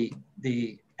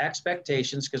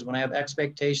expectations, because when I have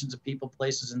expectations of people,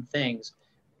 places, and things,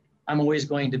 I'm always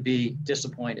going to be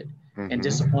disappointed. And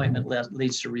disappointment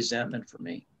leads to resentment for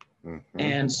me.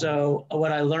 And so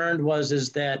what I learned is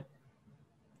that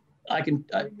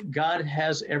God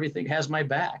has everything, has my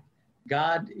back.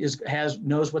 God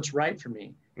knows what's right for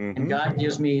me. And God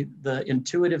gives me the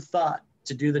intuitive thought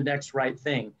to do the next right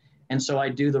thing. And so I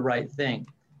do the right thing.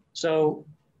 So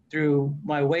through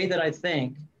my way that I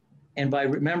think, and by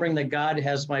remembering that God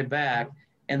has my back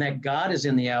and that God is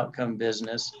in the outcome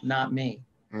business, not me.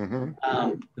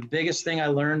 The biggest thing I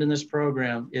learned in this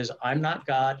program is I'm not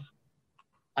God.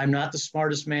 I'm not the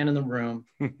smartest man in the room,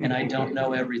 and I don't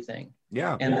know everything.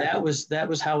 Yeah. And that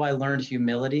was how I learned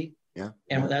humility. Yeah.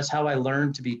 And that's how I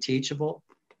learned to be teachable.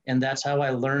 And that's how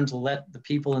I learned to let the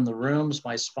people in the rooms,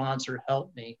 my sponsor,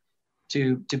 help me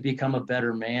to become a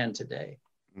better man today.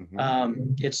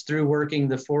 It's through working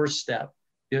the fourth step,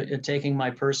 taking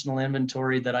my personal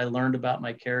inventory that I learned about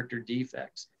my character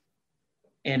defects.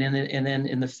 And then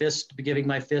in the fifth, giving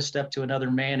my fifth step to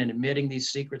another man and admitting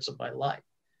these secrets of my life.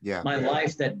 Yeah. My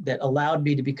life that allowed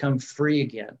me to become free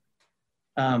again.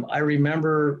 I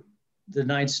remember the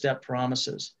 9th step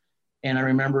promises. And I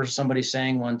remember somebody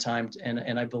saying one time,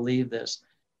 and I believe this,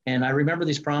 And I remember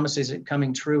these promises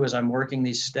coming true as I'm working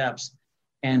these steps.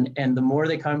 And the more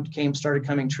they started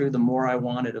coming true, the more I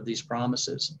wanted of these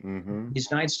promises. Mm-hmm. These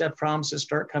 9-step promises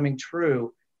start coming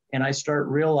true. And I start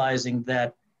realizing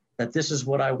that this is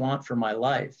what I want for my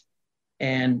life.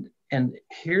 And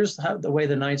here's the way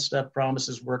the 9-step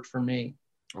promises worked for me.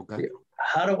 Okay.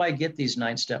 How do I get these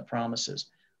 9-step promises?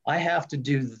 I have to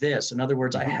do this. In other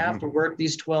words, I have to work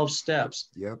these 12 steps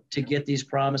to get these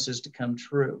promises to come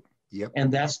true. Yep.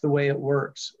 And that's the way it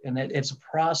works. And it's a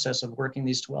process of working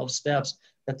these 12 steps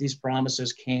that these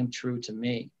promises came true to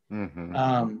me.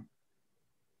 Mm-hmm.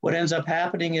 What ends up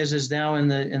happening is now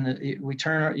we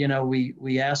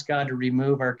ask God to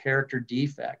remove our character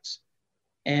defects.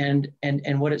 And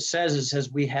what it says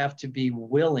we have to be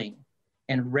willing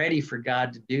and ready for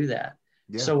God to do that.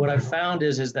 Yeah. So what I've found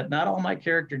is that not all my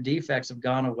character defects have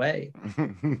gone away.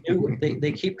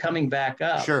 they keep coming back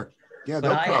up. Sure. Yeah.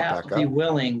 But I have to be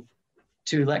willing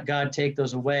to let God take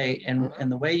those away.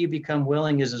 And the way you become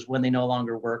willing is when they no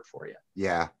longer work for you.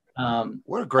 Yeah.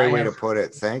 What a great way to put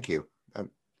it. Thank you. I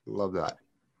love that.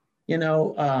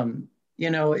 And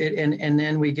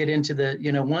then we get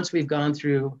into once we've gone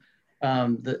through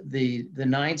the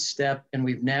 9th step and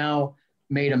we've now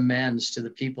made amends to the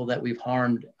people that we've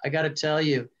harmed. I got to tell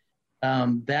you,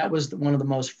 that was one of the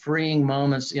most freeing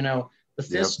moments. The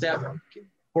 5th step,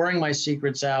 pouring my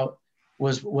secrets out,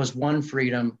 was one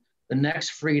freedom. The next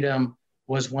freedom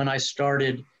was when I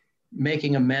started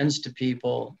making amends to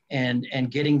people and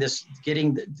getting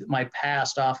my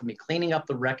past off of me, cleaning up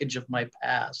the wreckage of my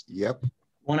past. Yep.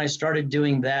 When I started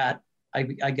doing that, I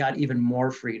got even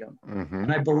more freedom. Mm-hmm.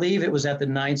 And I believe it was at the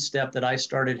 9th step that I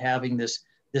started having this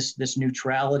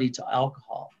neutrality to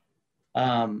alcohol.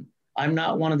 I'm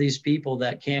not one of these people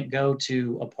that can't go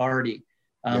to a party.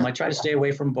 I try to stay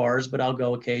away from bars, but I'll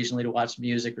go occasionally to watch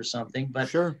music or something. But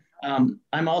sure.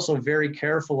 I'm also very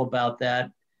careful about that,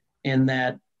 in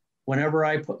that whenever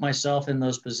I put myself in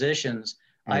those positions,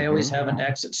 I always have an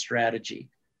exit strategy.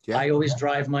 Yeah. I always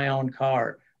drive my own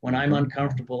car. When I'm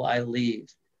uncomfortable, I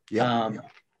leave. Yeah.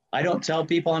 I don't tell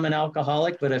people I'm an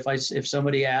alcoholic, but if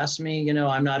somebody asks me,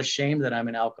 I'm not ashamed that I'm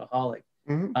an alcoholic.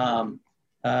 Mm-hmm.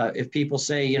 If people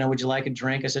say, would you like a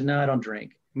drink? I said, no, I don't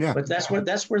drink. Yeah. But that's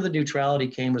where the neutrality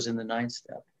came, was in the 9th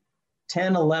step.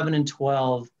 10, 11, and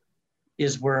 12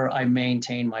 is where I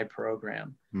maintain my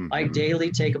program. Mm-hmm. I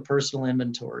daily take a personal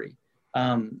inventory.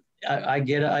 I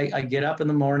get up in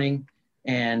the morning,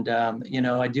 and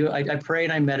I pray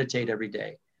and I meditate every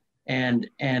day. And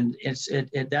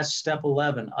that's step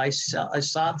 11. I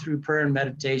sought through prayer and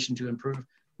meditation to improve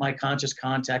my conscious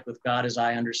contact with God as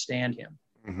I understand Him.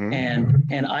 Mm-hmm.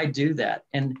 And I do that.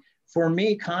 And for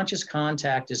me, conscious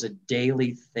contact is a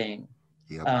daily thing.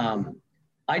 Yep.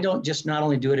 I don't just not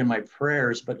only do it in my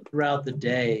prayers, but throughout the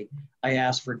day, I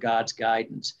ask for God's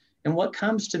guidance. And what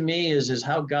comes to me is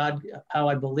how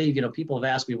I believe, people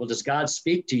have asked me, well, does God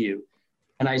speak to you?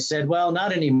 And I said, well,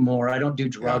 not anymore. I don't do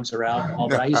drugs or alcohol,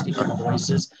 but I used to hear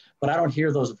voices, but I don't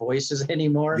hear those voices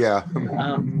anymore. Yeah.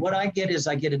 What I get is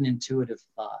an intuitive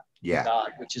thought from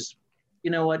God, which is, you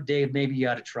know what, Dave, maybe you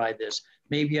ought to try this.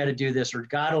 Maybe you ought to do this, or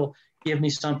God will give me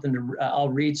something I'll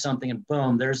read something and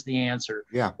boom, there's the answer.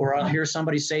 Yeah. Or I'll hear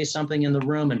somebody say something in the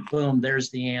room and boom,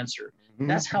 there's the answer. Mm-hmm.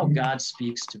 That's how God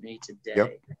speaks to me today.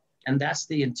 Yep. And that's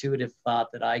the intuitive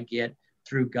thought that I get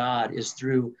through God, is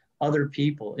through other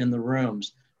people in the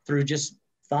rooms, through just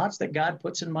thoughts that God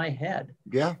puts in my head.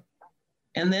 Yeah.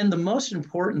 And then the most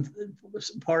important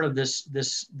part of this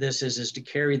is to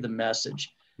carry the message.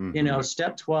 Mm-hmm.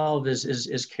 Step 12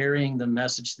 is carrying the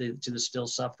message to the still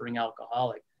suffering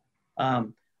alcoholic. I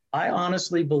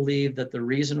honestly believe that the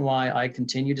reason why I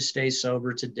continue to stay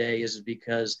sober today is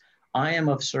because I am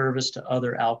of service to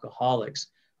other alcoholics.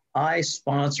 I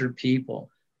sponsor people.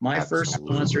 My first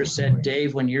sponsor said,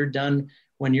 Dave, when you're done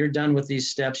with these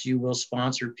steps, you will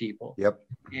sponsor people. Yep.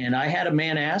 And I had a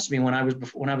man ask me when I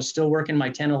was still working my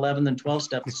 10, 11, and 12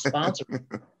 steps to sponsor.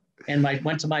 And I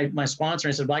went to my sponsor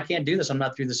and I said, well, I can't do this. I'm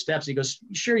not through the steps. He goes,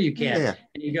 sure you can. Yeah,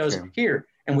 and he goes, here.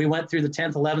 And we went through the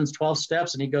 10th, 11th, 12th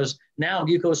steps. And he goes, now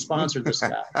you go sponsor this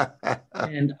guy.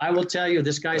 And I will tell you,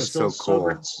 this guy's still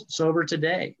sober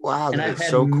today. Wow. And I've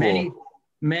had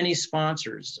many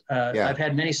sponsors. I've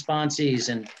had many sponsees,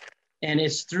 and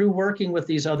it's through working with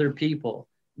these other people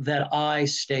that I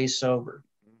stay sober.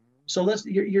 So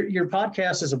your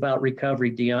podcast is about recovery,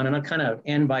 Dion, and I'll kind of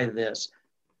end by this.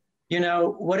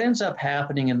 What ends up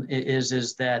happening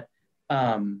is that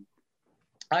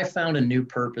I found a new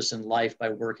purpose in life by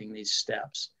working these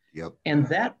steps. Yep. And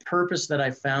that purpose that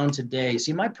I found today,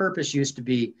 see, my purpose used to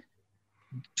be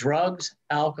drugs,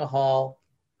 alcohol,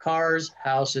 cars,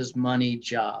 houses, money,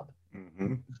 job.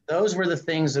 Mm-hmm. Those were the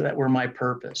things that were my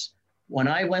purpose. When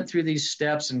I went through these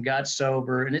steps and got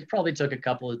sober, and it probably took a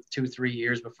couple of 2-3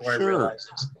 years before I realized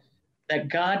this, that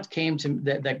God came to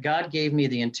that God gave me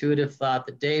the intuitive thought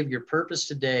that, Dave, your purpose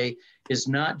today is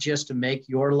not just to make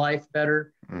your life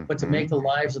better, but to make the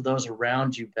lives of those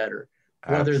around you better.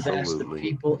 Whether that's the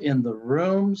people in the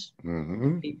rooms,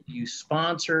 people you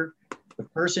sponsor, the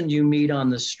person you meet on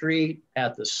the street,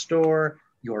 at the store,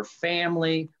 your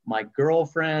family, my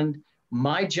girlfriend.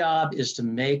 My job is to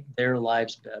make their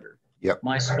lives better. Yep.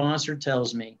 My sponsor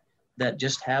tells me that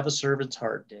just have a servant's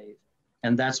heart, Dave.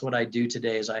 And that's what I do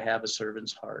today is I have a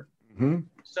servant's heart.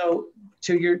 So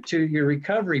to your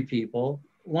recovery people,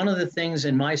 one of the things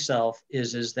in myself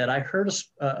is that I heard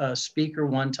a speaker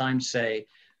one time say,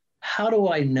 how do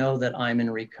I know that I'm in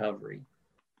recovery?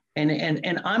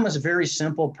 And I'm a very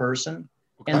simple person.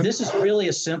 Okay. And this is really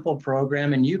a simple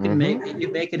program, and you can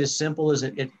make it as simple as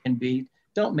it can be.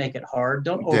 Don't make it hard.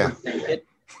 Don't overthink it.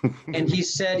 And he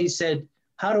said,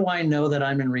 how do I know that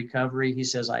I'm in recovery? He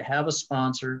says, I have a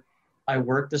sponsor. I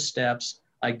work the steps.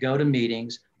 I go to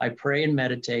meetings. I pray and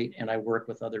meditate, and I work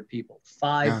with other people.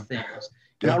 5 things.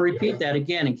 And I'll repeat that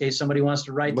again in case somebody wants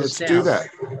to write this down. Let's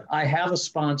do that. I have a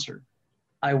sponsor.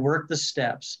 I work the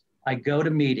steps. I go to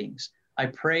meetings. I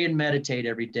pray and meditate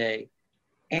every day.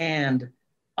 And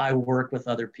I work with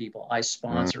other people. I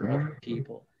sponsor other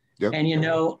people. Yep.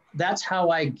 And, that's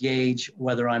how I gauge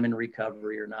whether I'm in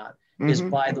recovery or not, is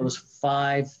by those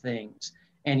 5 things.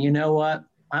 And you know what?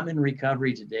 I'm in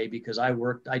recovery today because I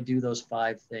do those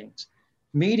 5 things.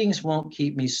 Meetings won't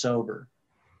keep me sober,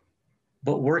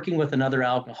 but working with another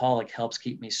alcoholic helps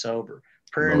keep me sober.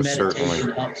 Prayer and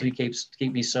meditation helps me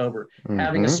keep me sober.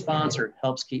 Having a sponsor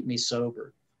helps keep me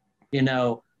sober.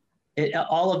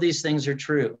 All of these things are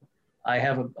true. I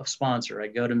have a sponsor. I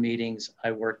go to meetings.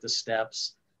 I work the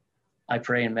steps. I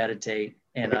pray and meditate,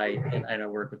 and I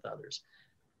work with others.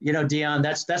 Dion,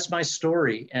 that's my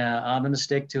story. I'm going to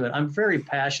stick to it. I'm very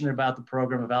passionate about the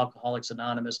program of Alcoholics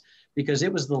Anonymous because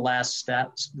it was the last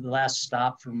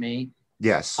stop for me.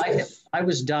 Yes. I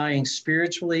was dying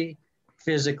spiritually,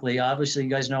 physically. Obviously, you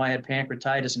guys know I had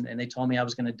pancreatitis, and they told me I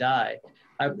was going to die.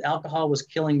 Alcohol was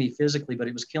killing me physically, but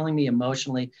it was killing me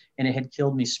emotionally, and it had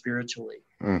killed me spiritually.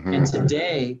 And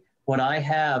today, what I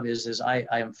have is I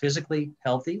am physically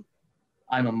healthy.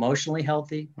 I'm emotionally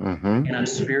healthy, and I'm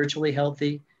spiritually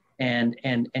healthy. And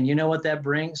you know what that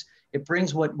brings? It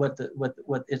brings what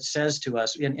it says to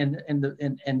us. And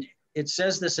it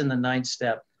says this in the 9th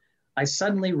step. I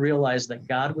suddenly realized that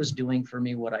God was doing for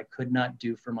me what I could not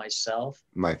do for myself.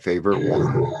 My favorite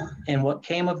one. And what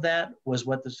came of that was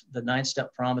what the 9th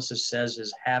step promises says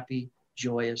is happy,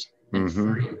 joyous, and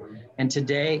free. And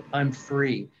today I'm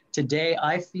free. Today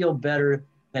I feel better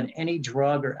than any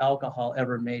drug or alcohol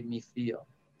ever made me feel.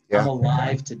 I'm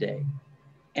alive today.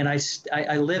 And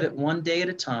I live it one day at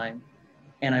a time,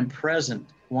 and I'm present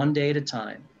one day at a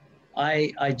time.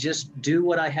 I just do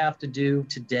what I have to do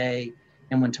today.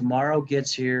 And when tomorrow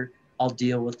gets here, I'll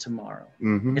deal with tomorrow.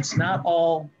 It's not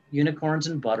all unicorns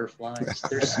and butterflies.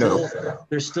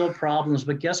 There's still problems,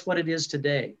 but guess what it is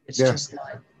today? It's just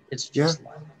life. It's just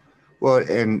life. Well,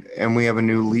 and we have a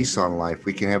new lease on life.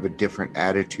 We can have a different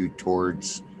attitude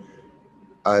towards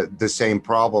the same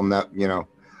problem that,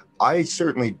 I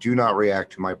certainly do not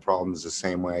react to my problems the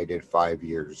same way I did 5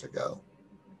 years ago.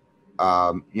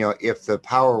 If the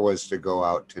power was to go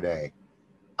out today,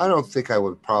 I don't think I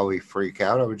would probably freak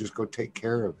out. I would just go take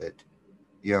care of it.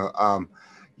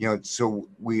 So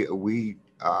we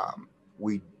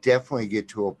definitely get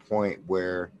to a point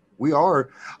where we are,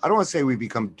 I don't want to say we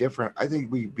become different. I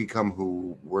think we become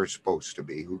who we're supposed to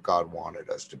be, who God wanted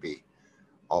us to be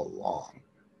all along.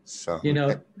 So,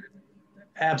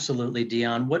 absolutely,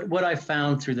 Dion. What I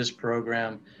found through this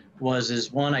program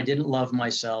is one, I didn't love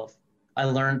myself. I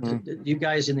learned you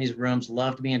guys in these rooms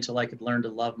loved me until I could learn to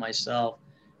love myself.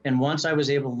 And once I was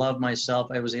able to love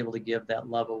myself, I was able to give that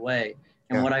love away.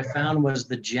 And what I found was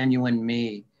the genuine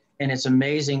me. And it's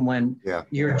amazing when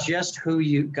you're just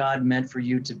who God meant for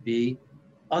you to be.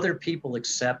 Other people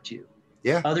accept you.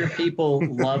 Yeah. Other people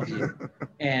love you.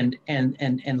 And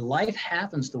life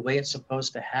happens the way it's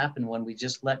supposed to happen when we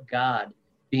just let God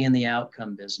be in the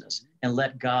outcome business and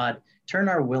let God turn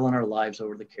our will and our lives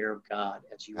over to the care of God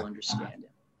as you understand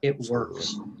it. It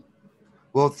works.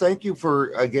 Well, thank you for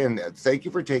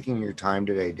taking your time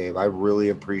today, Dave. I really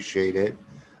appreciate it.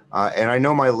 And I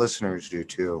know my listeners do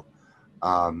too.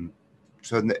 And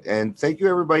thank you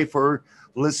everybody for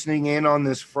listening in on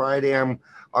this Friday.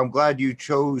 I'm glad you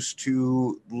chose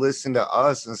to listen to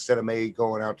us instead of maybe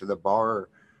going out to the bar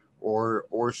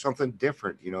or something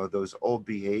different, those old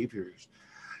behaviors.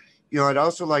 I'd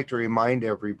also like to remind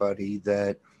everybody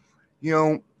that,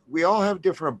 we all have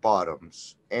different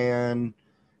bottoms, and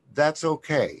that's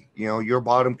okay. Your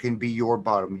bottom can be your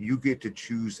bottom. You get to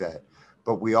choose that.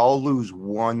 But we all lose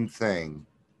one thing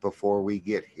before we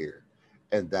get here,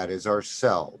 and that is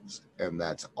ourselves. And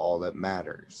that's all that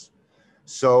matters.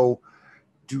 So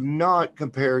do not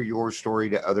compare your story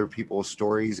to other people's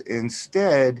stories.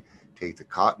 Instead, take the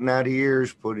cotton out of your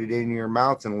ears, put it in your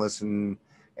mouth, and listen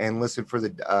for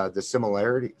the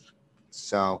similarities.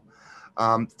 So,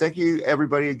 thank you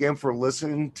everybody again for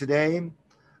listening today.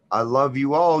 I love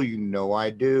you all. I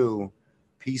do.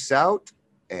 Peace out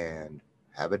and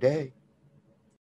have a day.